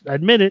 let's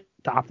admit it,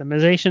 the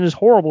optimization is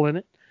horrible in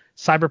it,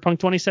 Cyberpunk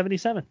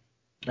 2077.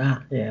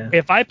 Yeah.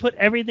 If I put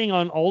everything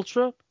on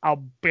Ultra,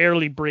 I'll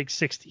barely break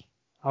 60.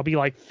 I'll be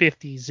like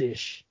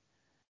 50s-ish.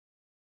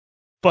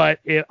 But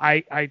if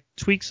I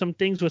tweak some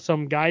things with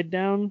some guide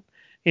down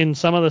in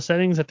some of the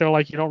settings that they're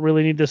like, you don't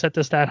really need to set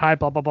this that high,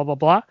 blah, blah, blah, blah,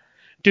 blah.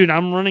 Dude,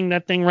 I'm running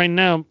that thing right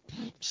now,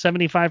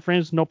 75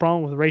 frames, no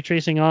problem with ray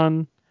tracing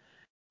on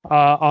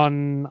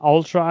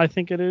Ultra, I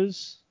think it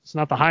is. It's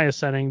not the highest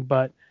setting,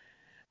 but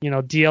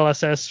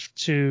DLSS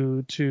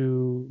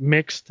to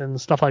mixed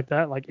and stuff like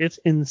that. Like, it's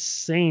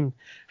insane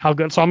how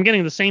good. So I'm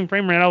getting the same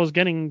frame rate I was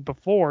getting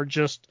before,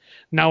 just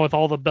now with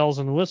all the bells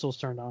and whistles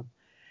turned on.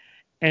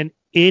 And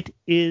it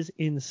is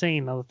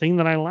insane. Now, the thing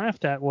that I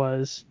laughed at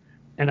was,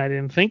 and I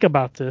didn't think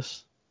about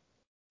this,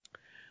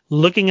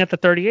 looking at the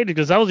 3080,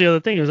 because that was the other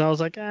thing, is I was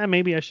like,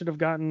 maybe I should have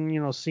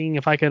gotten, seeing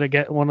if I could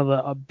get one of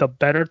the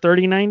better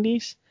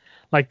 3090s,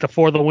 like the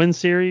For the Win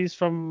series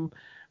from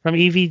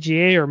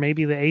EVGA, or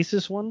maybe the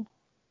Asus one.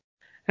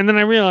 And then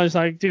I realized,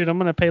 like, dude, I'm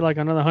gonna pay like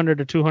another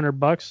 $100 to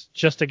 $200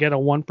 just to get a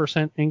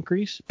 1%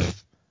 increase.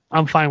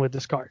 I'm fine with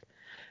this card.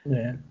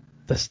 Yeah.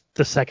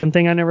 The second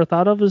thing I never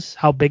thought of is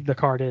how big the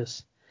card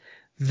is.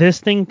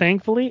 This thing,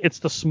 thankfully, it's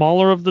the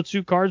smaller of the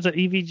two cards that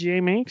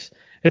EVGA makes.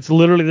 It's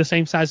literally the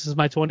same size as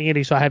my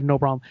 2080, so I have no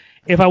problem.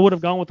 If I would have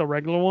gone with the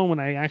regular one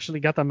when I actually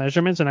got the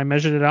measurements and I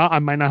measured it out, I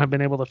might not have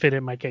been able to fit it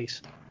in my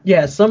case.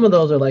 Yeah, some of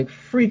those are like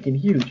freaking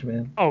huge,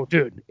 man. Oh,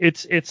 dude,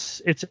 it's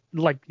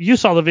like, you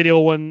saw the video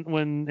when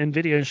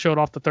NVIDIA showed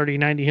off the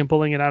 3090, him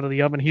pulling it out of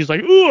the oven. He's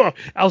like, ooh!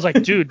 I was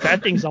like, dude,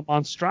 that thing's a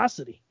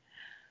monstrosity.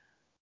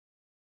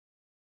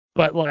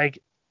 But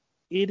like,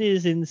 it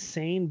is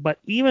insane. But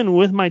even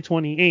with my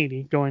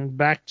 2080, going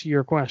back to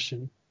your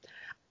question,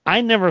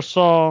 I never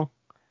saw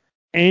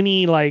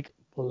any like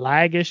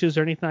lag issues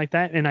or anything like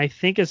that, and I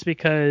think it's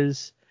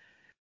because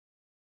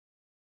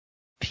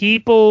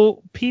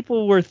people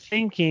were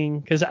thinking,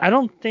 because I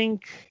don't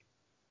think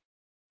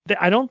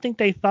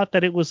they thought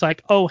that it was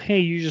like, oh, hey,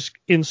 you just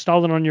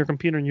install it on your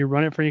computer and you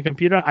run it from your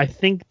computer. I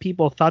think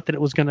people thought that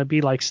it was going to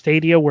be like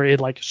Stadia, where it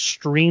like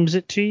streams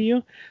it to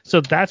you.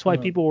 So that's why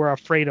people were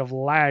afraid of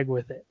lag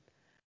with it.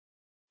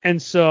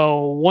 And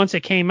so once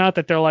it came out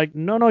that they're like,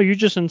 no, you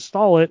just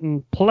install it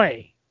and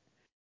play,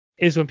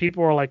 is when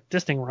people were like,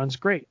 this thing runs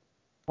great.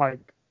 Like,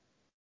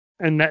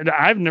 and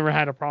I've never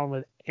had a problem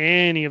with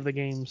any of the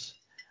games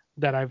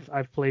that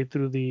I've played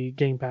through the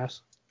Game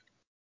Pass.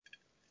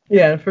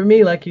 Yeah, and for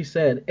me, like you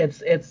said,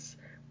 it's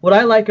what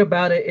I like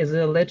about it is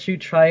it'll let you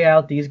try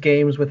out these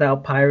games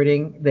without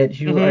pirating that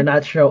you are Mm-hmm.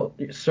 not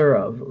sure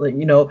of, like,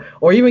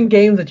 or even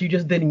games that you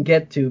just didn't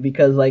get to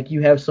because like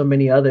you have so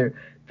many other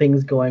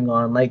things going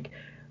on,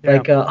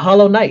 Yeah.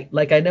 Hollow Knight.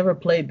 Like I never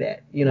played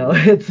that,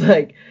 it's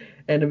like,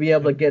 and to be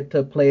able Yeah. to get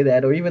to play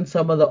that, or even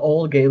some of the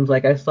old games,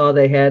 like I saw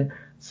they had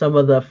some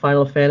of the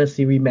Final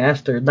Fantasy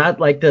remastered, not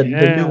like the new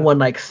Yeah. one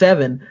like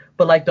 7,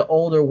 but like the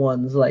older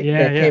ones like Yeah,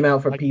 that yeah, came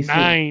out for like PC.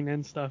 9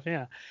 and stuff.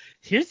 Yeah.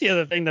 Here's the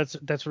other thing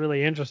that's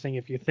really interesting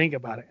if you think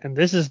about it, and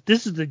this is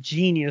the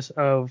genius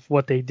of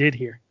what they did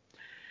here.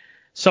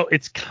 So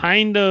it's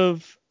kind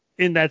of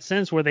in that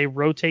sense where they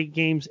rotate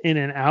games in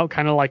and out,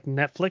 kind of like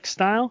Netflix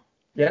style.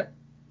 Yep.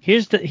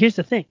 Here's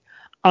the thing.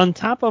 On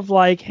top of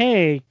like,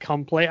 hey,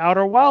 come play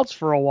Outer Wilds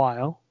for a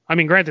while. I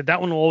mean, granted,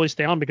 that one will always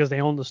stay on because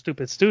they own the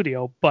stupid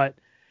studio, but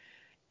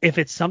if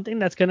it's something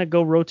that's going to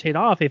go rotate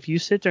off, if you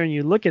sit there and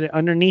you look at it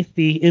underneath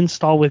the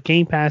install with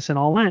Game Pass and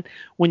all that,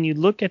 when you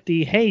look at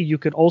the, hey, you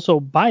could also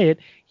buy it,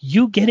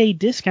 you get a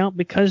discount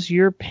because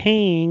you're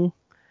paying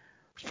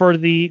for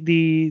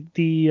the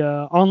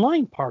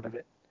online part of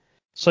it.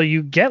 So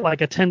you get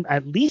like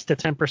at least a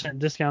 10%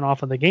 discount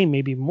off of the game,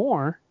 maybe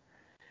more.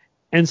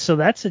 And so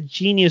that's a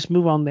genius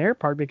move on their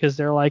part because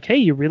they're like, hey,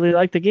 you really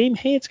like the game?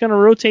 Hey, it's going to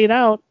rotate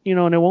out,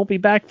 and it won't be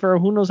back for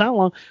who knows how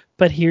long,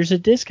 but here's a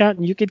discount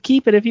and you could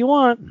keep it if you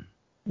want.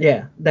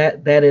 Yeah,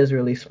 that is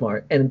really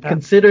smart. And Yeah.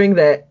 considering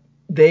that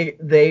they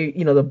the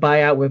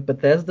buyout with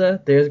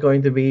Bethesda, there's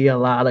going to be a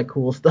lot of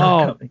cool stuff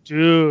Oh, coming.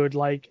 dude,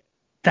 like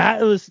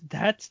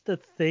that's the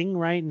thing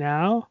right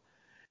now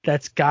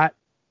that's got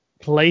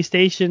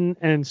PlayStation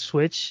and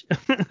Switch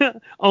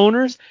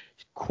owners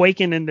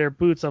quaking in their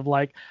boots of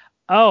like,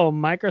 oh,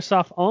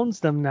 Microsoft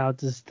owns them now.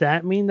 Does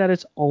that mean that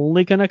it's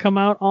only gonna come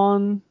out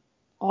on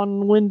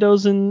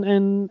Windows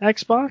and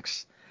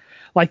Xbox?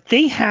 Like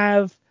they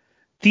have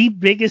the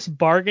biggest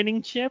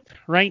bargaining chip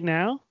right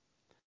now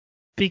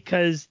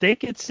because they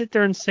could sit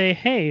there and say,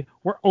 hey,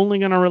 we're only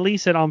going to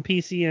release it on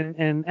PC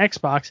and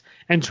Xbox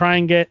and try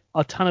and get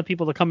a ton of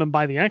people to come and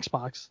buy the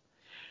Xbox.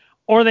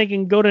 Or they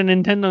can go to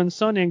Nintendo and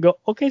Sony and go,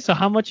 okay, so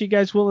how much you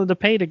guys willing to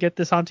pay to get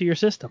this onto your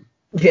system?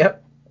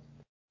 Yep.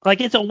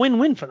 Like it's a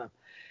win-win for them.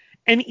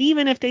 And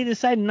even if they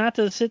decide not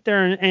to sit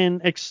there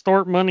and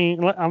extort money,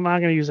 I'm not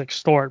going to use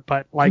extort,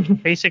 but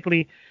like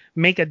basically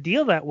make a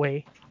deal that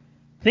way.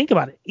 Think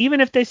about it.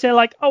 Even if they say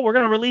like, oh, we're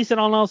going to release it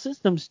on all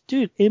systems,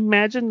 dude,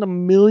 imagine the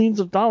millions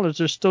of dollars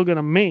they're still going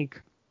to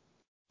make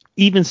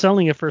even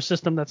selling it for a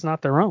system that's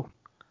not their own.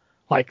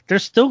 Like they're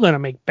still going to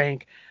make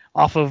bank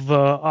off of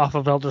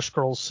Elder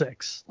Scrolls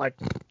 6. Like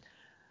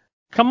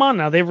come on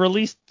now, they've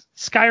released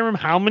Skyrim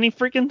how many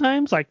freaking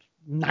times? Like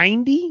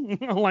 90?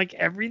 Like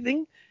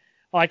everything?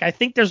 Like I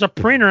think there's a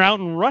printer out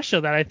in Russia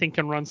that I think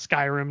can run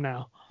Skyrim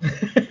now.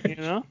 You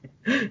know?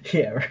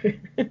 Yeah, right.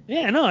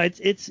 Yeah, no, it's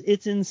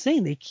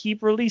insane. They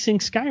keep releasing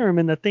Skyrim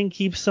and the thing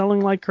keeps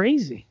selling like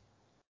crazy.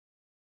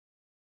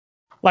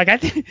 Like I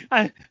think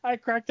I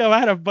cracked up. I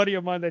had a buddy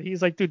of mine that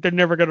he's like, dude, they're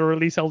never gonna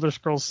release Elder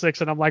Scrolls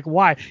 6, and I'm like,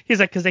 why? He's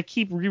like, because they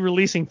keep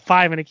re-releasing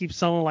 5 and it keeps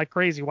selling like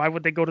crazy. Why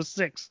would they go to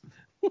 6?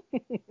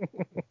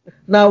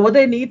 Now, what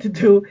they need to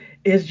do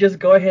is just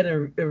go ahead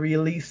and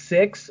release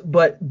 6,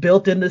 but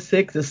built into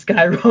 6 is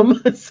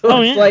Skyrim, so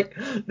Oh it's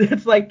yeah,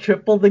 like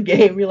triple the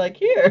game. You're like,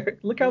 here,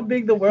 look how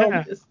big the world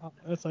yeah. is.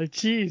 It's like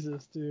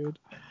Jesus, dude.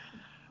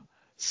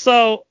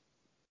 So,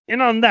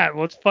 and on that,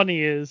 what's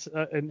funny is,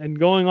 and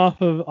going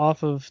off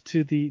of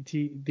to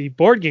the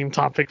board game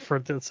topic for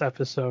this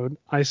episode,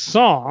 I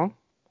saw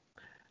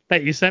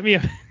that you sent me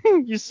a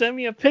you sent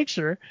me a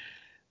picture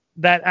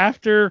that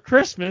after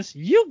Christmas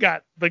you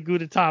got the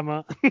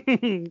Gudetama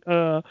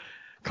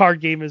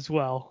card game as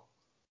well,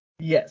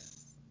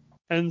 Yes.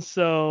 and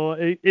so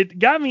it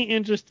got me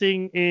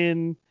interesting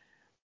in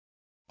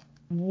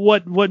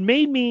what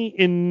made me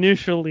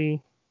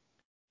initially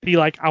be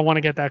like I want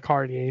to get that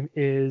card game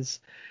is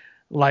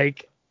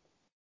like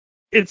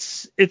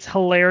it's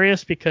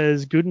hilarious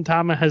because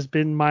Gudetama has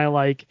been my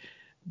like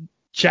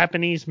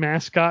Japanese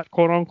mascot,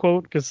 quote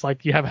unquote, because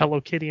like you have Hello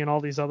Kitty and all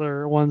these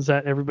other ones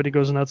that everybody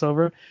goes nuts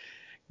over.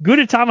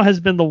 Gudetama has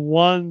been the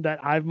one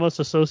that I've most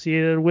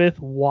associated with.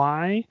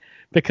 Why?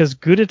 Because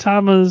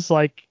Gudetama's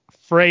like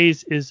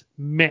phrase is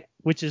meh,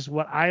 which is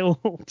what I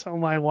will tell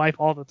my wife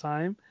all the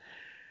time.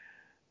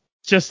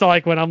 Just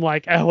like when I'm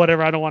like,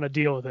 whatever, I don't want to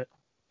deal with it.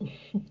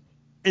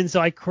 And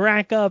so I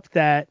crack up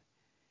that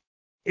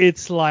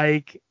it's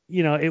like,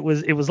 it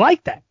was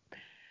like that.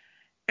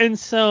 And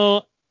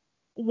so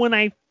when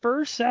I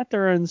first sat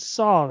there and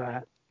saw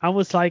that, I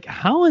was like,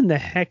 how in the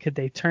heck could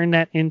they turn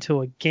that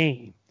into a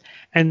game?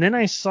 And then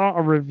I saw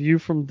a review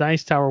from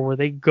Dice Tower where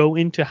they go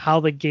into how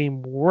the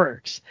game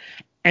works.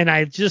 And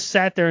I just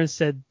sat there and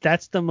said,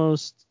 that's the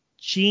most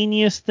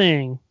genius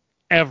thing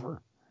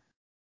ever.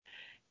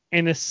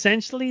 And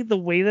essentially the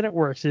way that it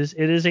works is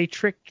it is a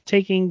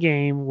trick-taking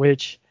game,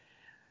 which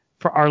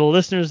for our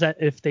listeners that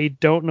if they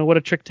don't know what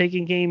a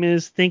trick-taking game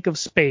is, think of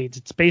spades.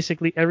 It's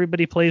basically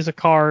everybody plays a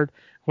card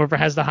Whoever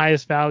has the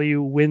highest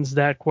value wins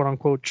that quote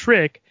unquote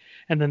trick,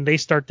 and then they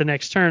start the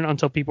next turn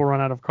until people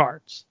run out of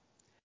cards.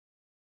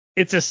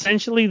 It's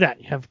essentially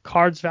that. You have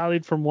cards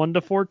valued from 1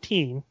 to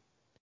 14,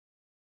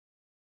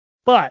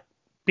 but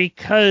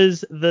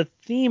because the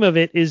theme of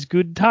it is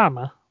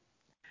Gudetama,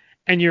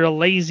 and you're a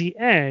lazy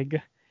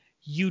egg,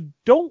 you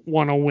don't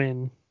want to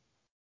win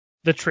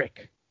the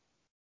trick.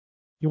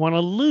 You want to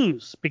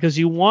lose because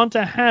you want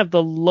to have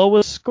the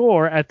lowest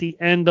score at the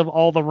end of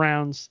all the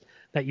rounds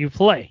that you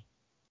play.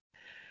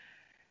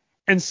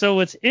 And so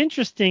what's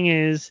interesting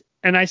is,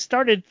 and I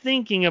started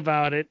thinking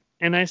about it,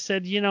 and I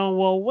said,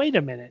 well, wait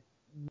a minute.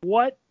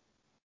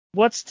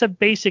 What's to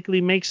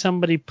basically make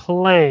somebody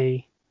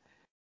play,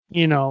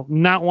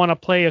 not want to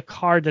play a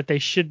card that they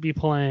should be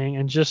playing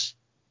and just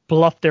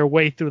bluff their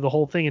way through the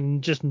whole thing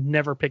and just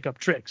never pick up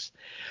tricks?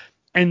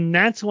 And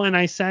that's when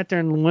I sat there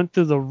and went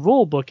through the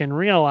rule book and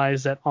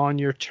realized that on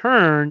your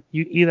turn,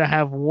 you either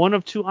have one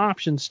of two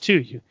options to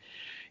you.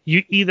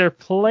 You either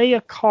play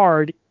a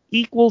card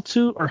equal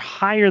to or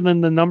higher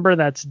than the number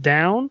that's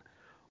down,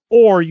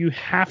 or you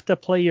have to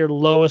play your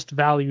lowest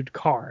valued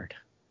card.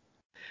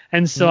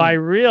 And so I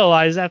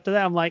realized after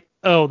that, I'm like,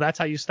 oh, that's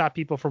how you stop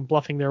people from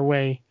bluffing their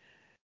way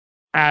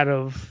out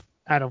of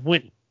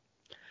winning.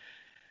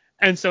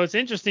 And so it's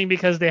interesting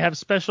because they have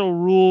special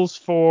rules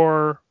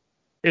for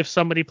if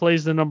somebody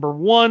plays the number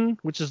 1,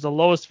 which is the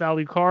lowest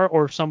value card,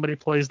 or if somebody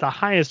plays the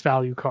highest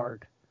value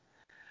card.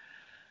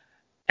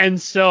 And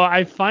so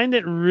I find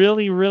it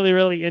really, really,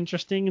 really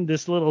interesting,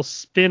 this little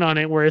spin on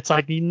it where it's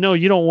like, you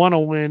don't want to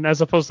win,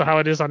 as opposed to how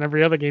it is on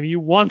every other game. You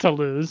want to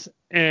lose.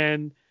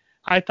 And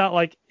I thought,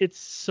 like, it's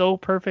so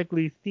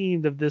perfectly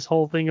themed of this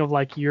whole thing of,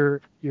 like,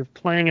 you're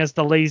playing as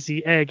the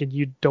lazy egg and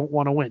you don't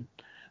want to win.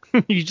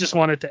 You just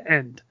want it to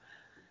end.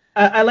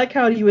 I like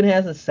how it even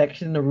has a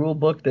section in the rule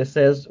book that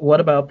says,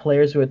 what about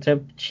players who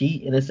attempt to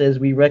cheat? And it says,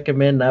 we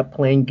recommend not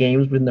playing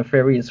games with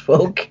nefarious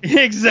folk.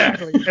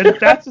 Exactly. And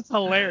that's what's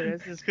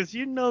hilarious, is because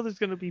there's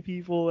going to be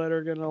people that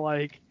are going to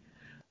like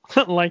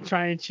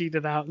try and cheat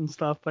it out and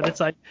stuff. But it's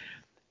like,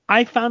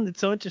 I found it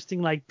so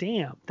interesting. Like,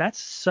 damn, that's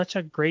such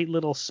a great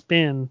little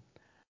spin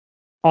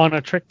on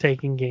a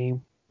trick-taking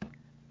game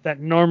that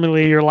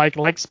normally you're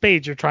like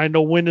spades, you're trying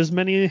to win as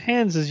many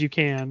hands as you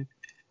can.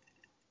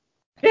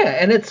 Yeah,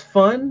 and it's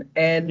fun,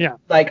 and Yeah.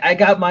 like I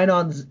got mine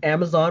on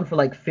Amazon for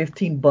like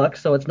 $15,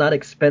 so it's not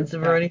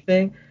expensive or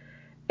anything.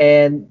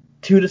 And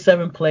 2 to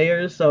 7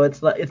 players, so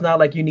it's not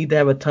like you need to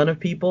have a ton of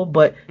people,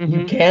 but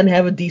you can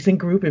have a decent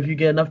group if you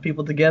get enough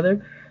people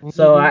together.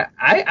 So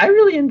I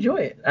really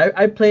enjoy it.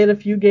 I played a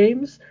few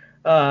games,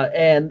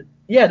 and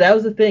yeah, that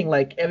was the thing.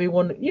 Like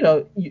everyone,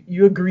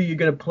 you agree you're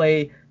gonna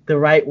play the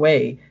right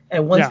way,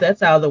 and once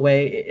that's out of the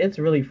way, it's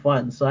really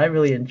fun. So I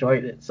really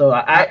enjoyed it. So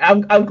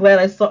I'm glad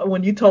I saw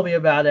when you told me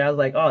about it. I was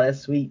like, oh, that's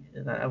sweet.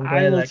 And I'm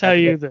glad I will I tell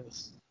you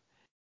this.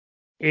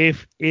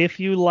 If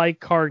you like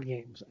card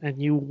games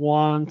and you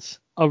want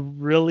a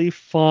really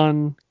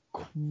fun,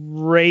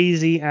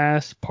 crazy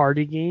ass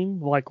party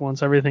game, like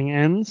once everything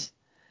ends,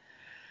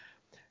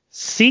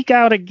 seek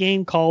out a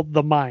game called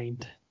The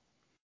Mind.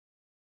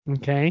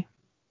 Okay?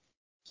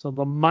 So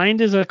The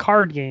Mind is a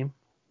card game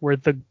where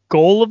the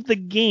goal of the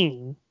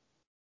game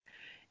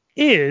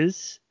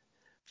is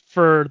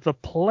for the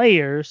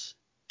players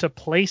to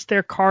place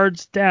their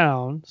cards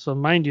down. So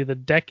mind you, the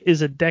deck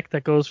is a deck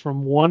that goes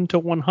from 1 to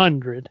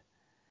 100.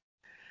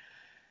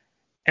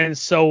 And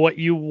so what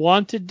you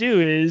want to do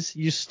is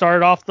you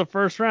start off the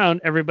first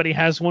round, everybody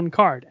has one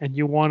card, and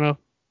you want to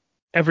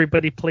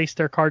everybody place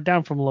their card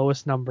down from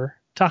lowest number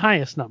to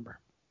highest number.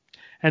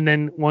 And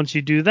then once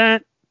you do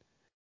that,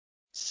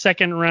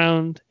 second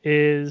round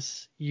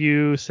is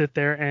you sit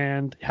there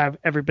and have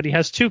everybody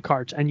has 2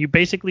 cards, and you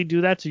basically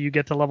do that so you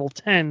get to level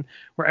 10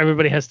 where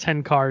everybody has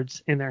 10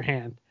 cards in their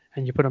hand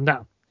and you put them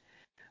down.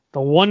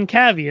 The one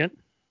caveat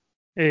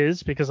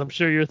is, because I'm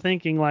sure you're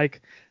thinking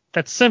like,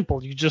 that's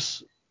simple. You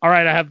just, all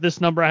right, I have this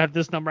number, I have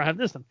this number, I have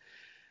this number.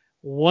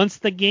 Once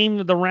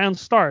the round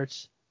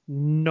starts,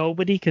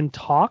 nobody can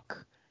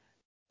talk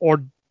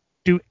or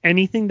do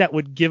anything that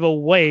would give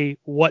away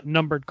what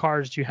numbered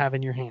cards you have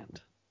in your hand.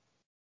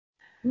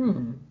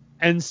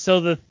 And so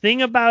the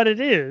thing about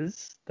it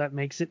is, that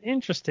makes it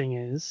interesting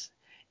is,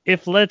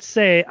 if let's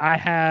say I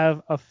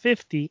have a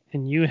 50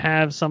 and you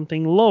have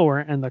something lower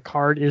and the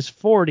card is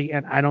 40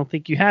 and I don't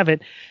think you have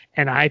it,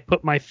 and I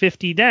put my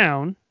 50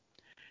 down,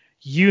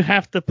 you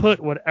have to put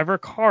whatever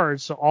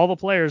cards, so all the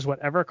players,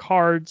 whatever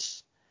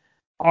cards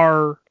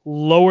are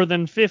lower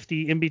than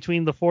 50 in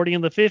between the 40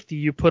 and the 50,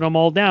 you put them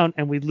all down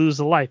and we lose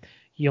a life.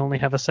 You only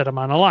have a set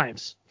amount of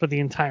lives for the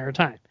entire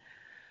time.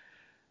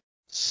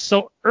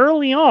 So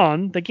early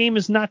on, the game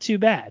is not too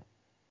bad.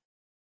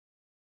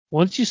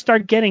 Once you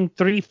start getting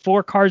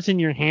 3-4 cards in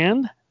your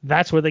hand,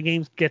 that's where the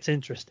game gets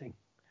interesting.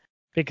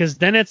 Because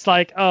then it's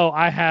like, oh,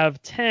 I have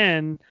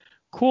 10.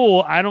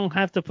 Cool, I don't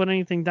have to put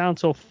anything down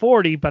till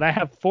 40, but I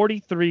have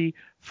 43,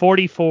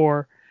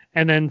 44,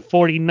 and then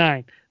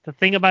 49. The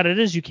thing about it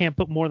is you can't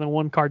put more than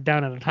one card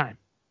down at a time.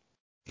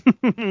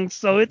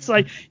 So it's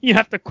like you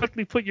have to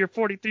quickly put your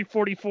 43,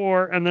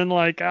 44, and then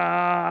like, do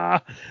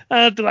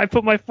I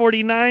put my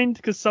 49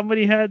 because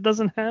somebody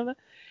doesn't have it?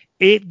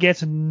 It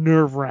gets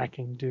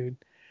nerve-wracking, dude.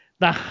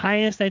 The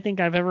highest I think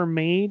I've ever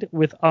made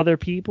with other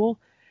people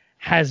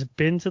has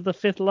been to the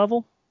 5th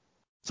level.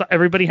 So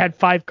everybody had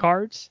 5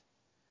 cards,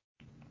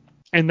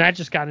 and that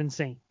just got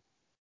insane.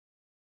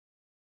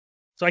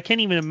 So I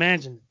can't even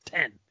imagine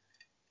 10.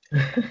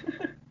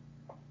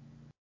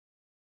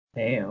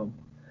 Damn.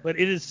 But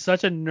it is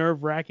such a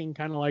nerve-wracking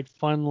kind of like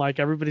fun,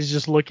 like everybody's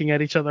just looking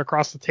at each other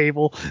across the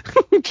table,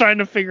 trying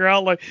to figure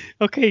out like,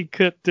 okay,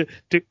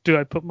 do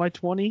I put my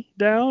 20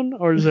 down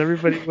or is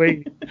everybody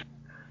waiting?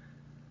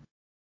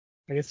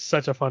 Like, it's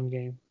such a fun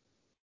game.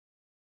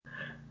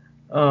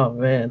 Oh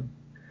man.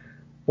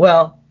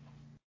 Well,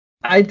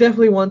 I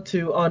definitely want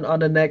to on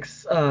the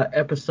next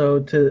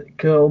episode to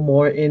go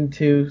more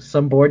into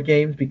some board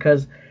games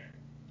because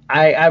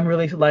I'm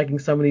really liking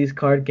some of these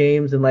card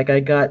games, and like I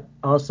got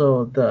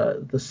also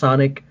the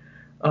Sonic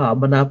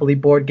Monopoly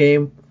board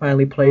game.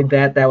 Finally played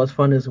that. That was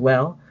fun as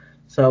well.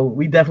 So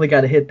we definitely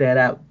got to hit that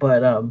out.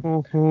 But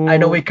I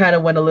know we kind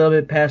of went a little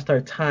bit past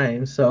our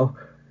time, so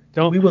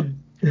Don't. we will.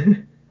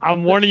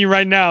 I'm warning you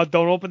right now.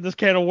 Don't open this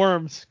can of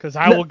worms because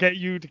I will get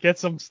you to get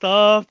some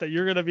stuff that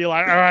you're gonna be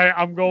like, all right,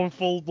 I'm going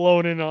full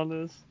blown in on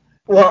this.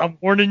 Well, I'm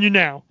warning you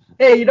now.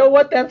 hey, you know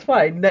what? That's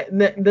fine.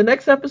 The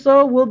next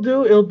episode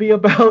it'll be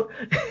about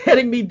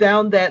heading me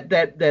down that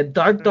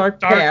dark Dark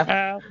path.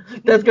 path.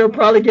 That's gonna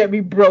probably get me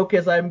broke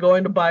as I'm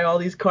going to buy all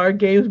these card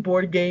games,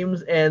 board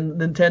games,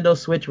 and Nintendo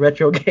Switch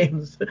retro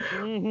games.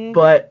 Mm-hmm.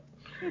 But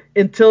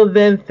until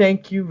then,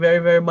 thank you very,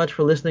 very much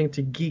for listening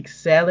to Geek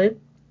Salad.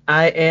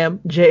 I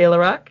am Jay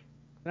Ilarock,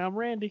 I'm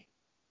Randy.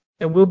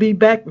 and we'll be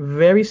back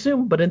very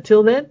soon. But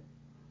until then,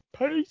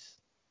 Peace.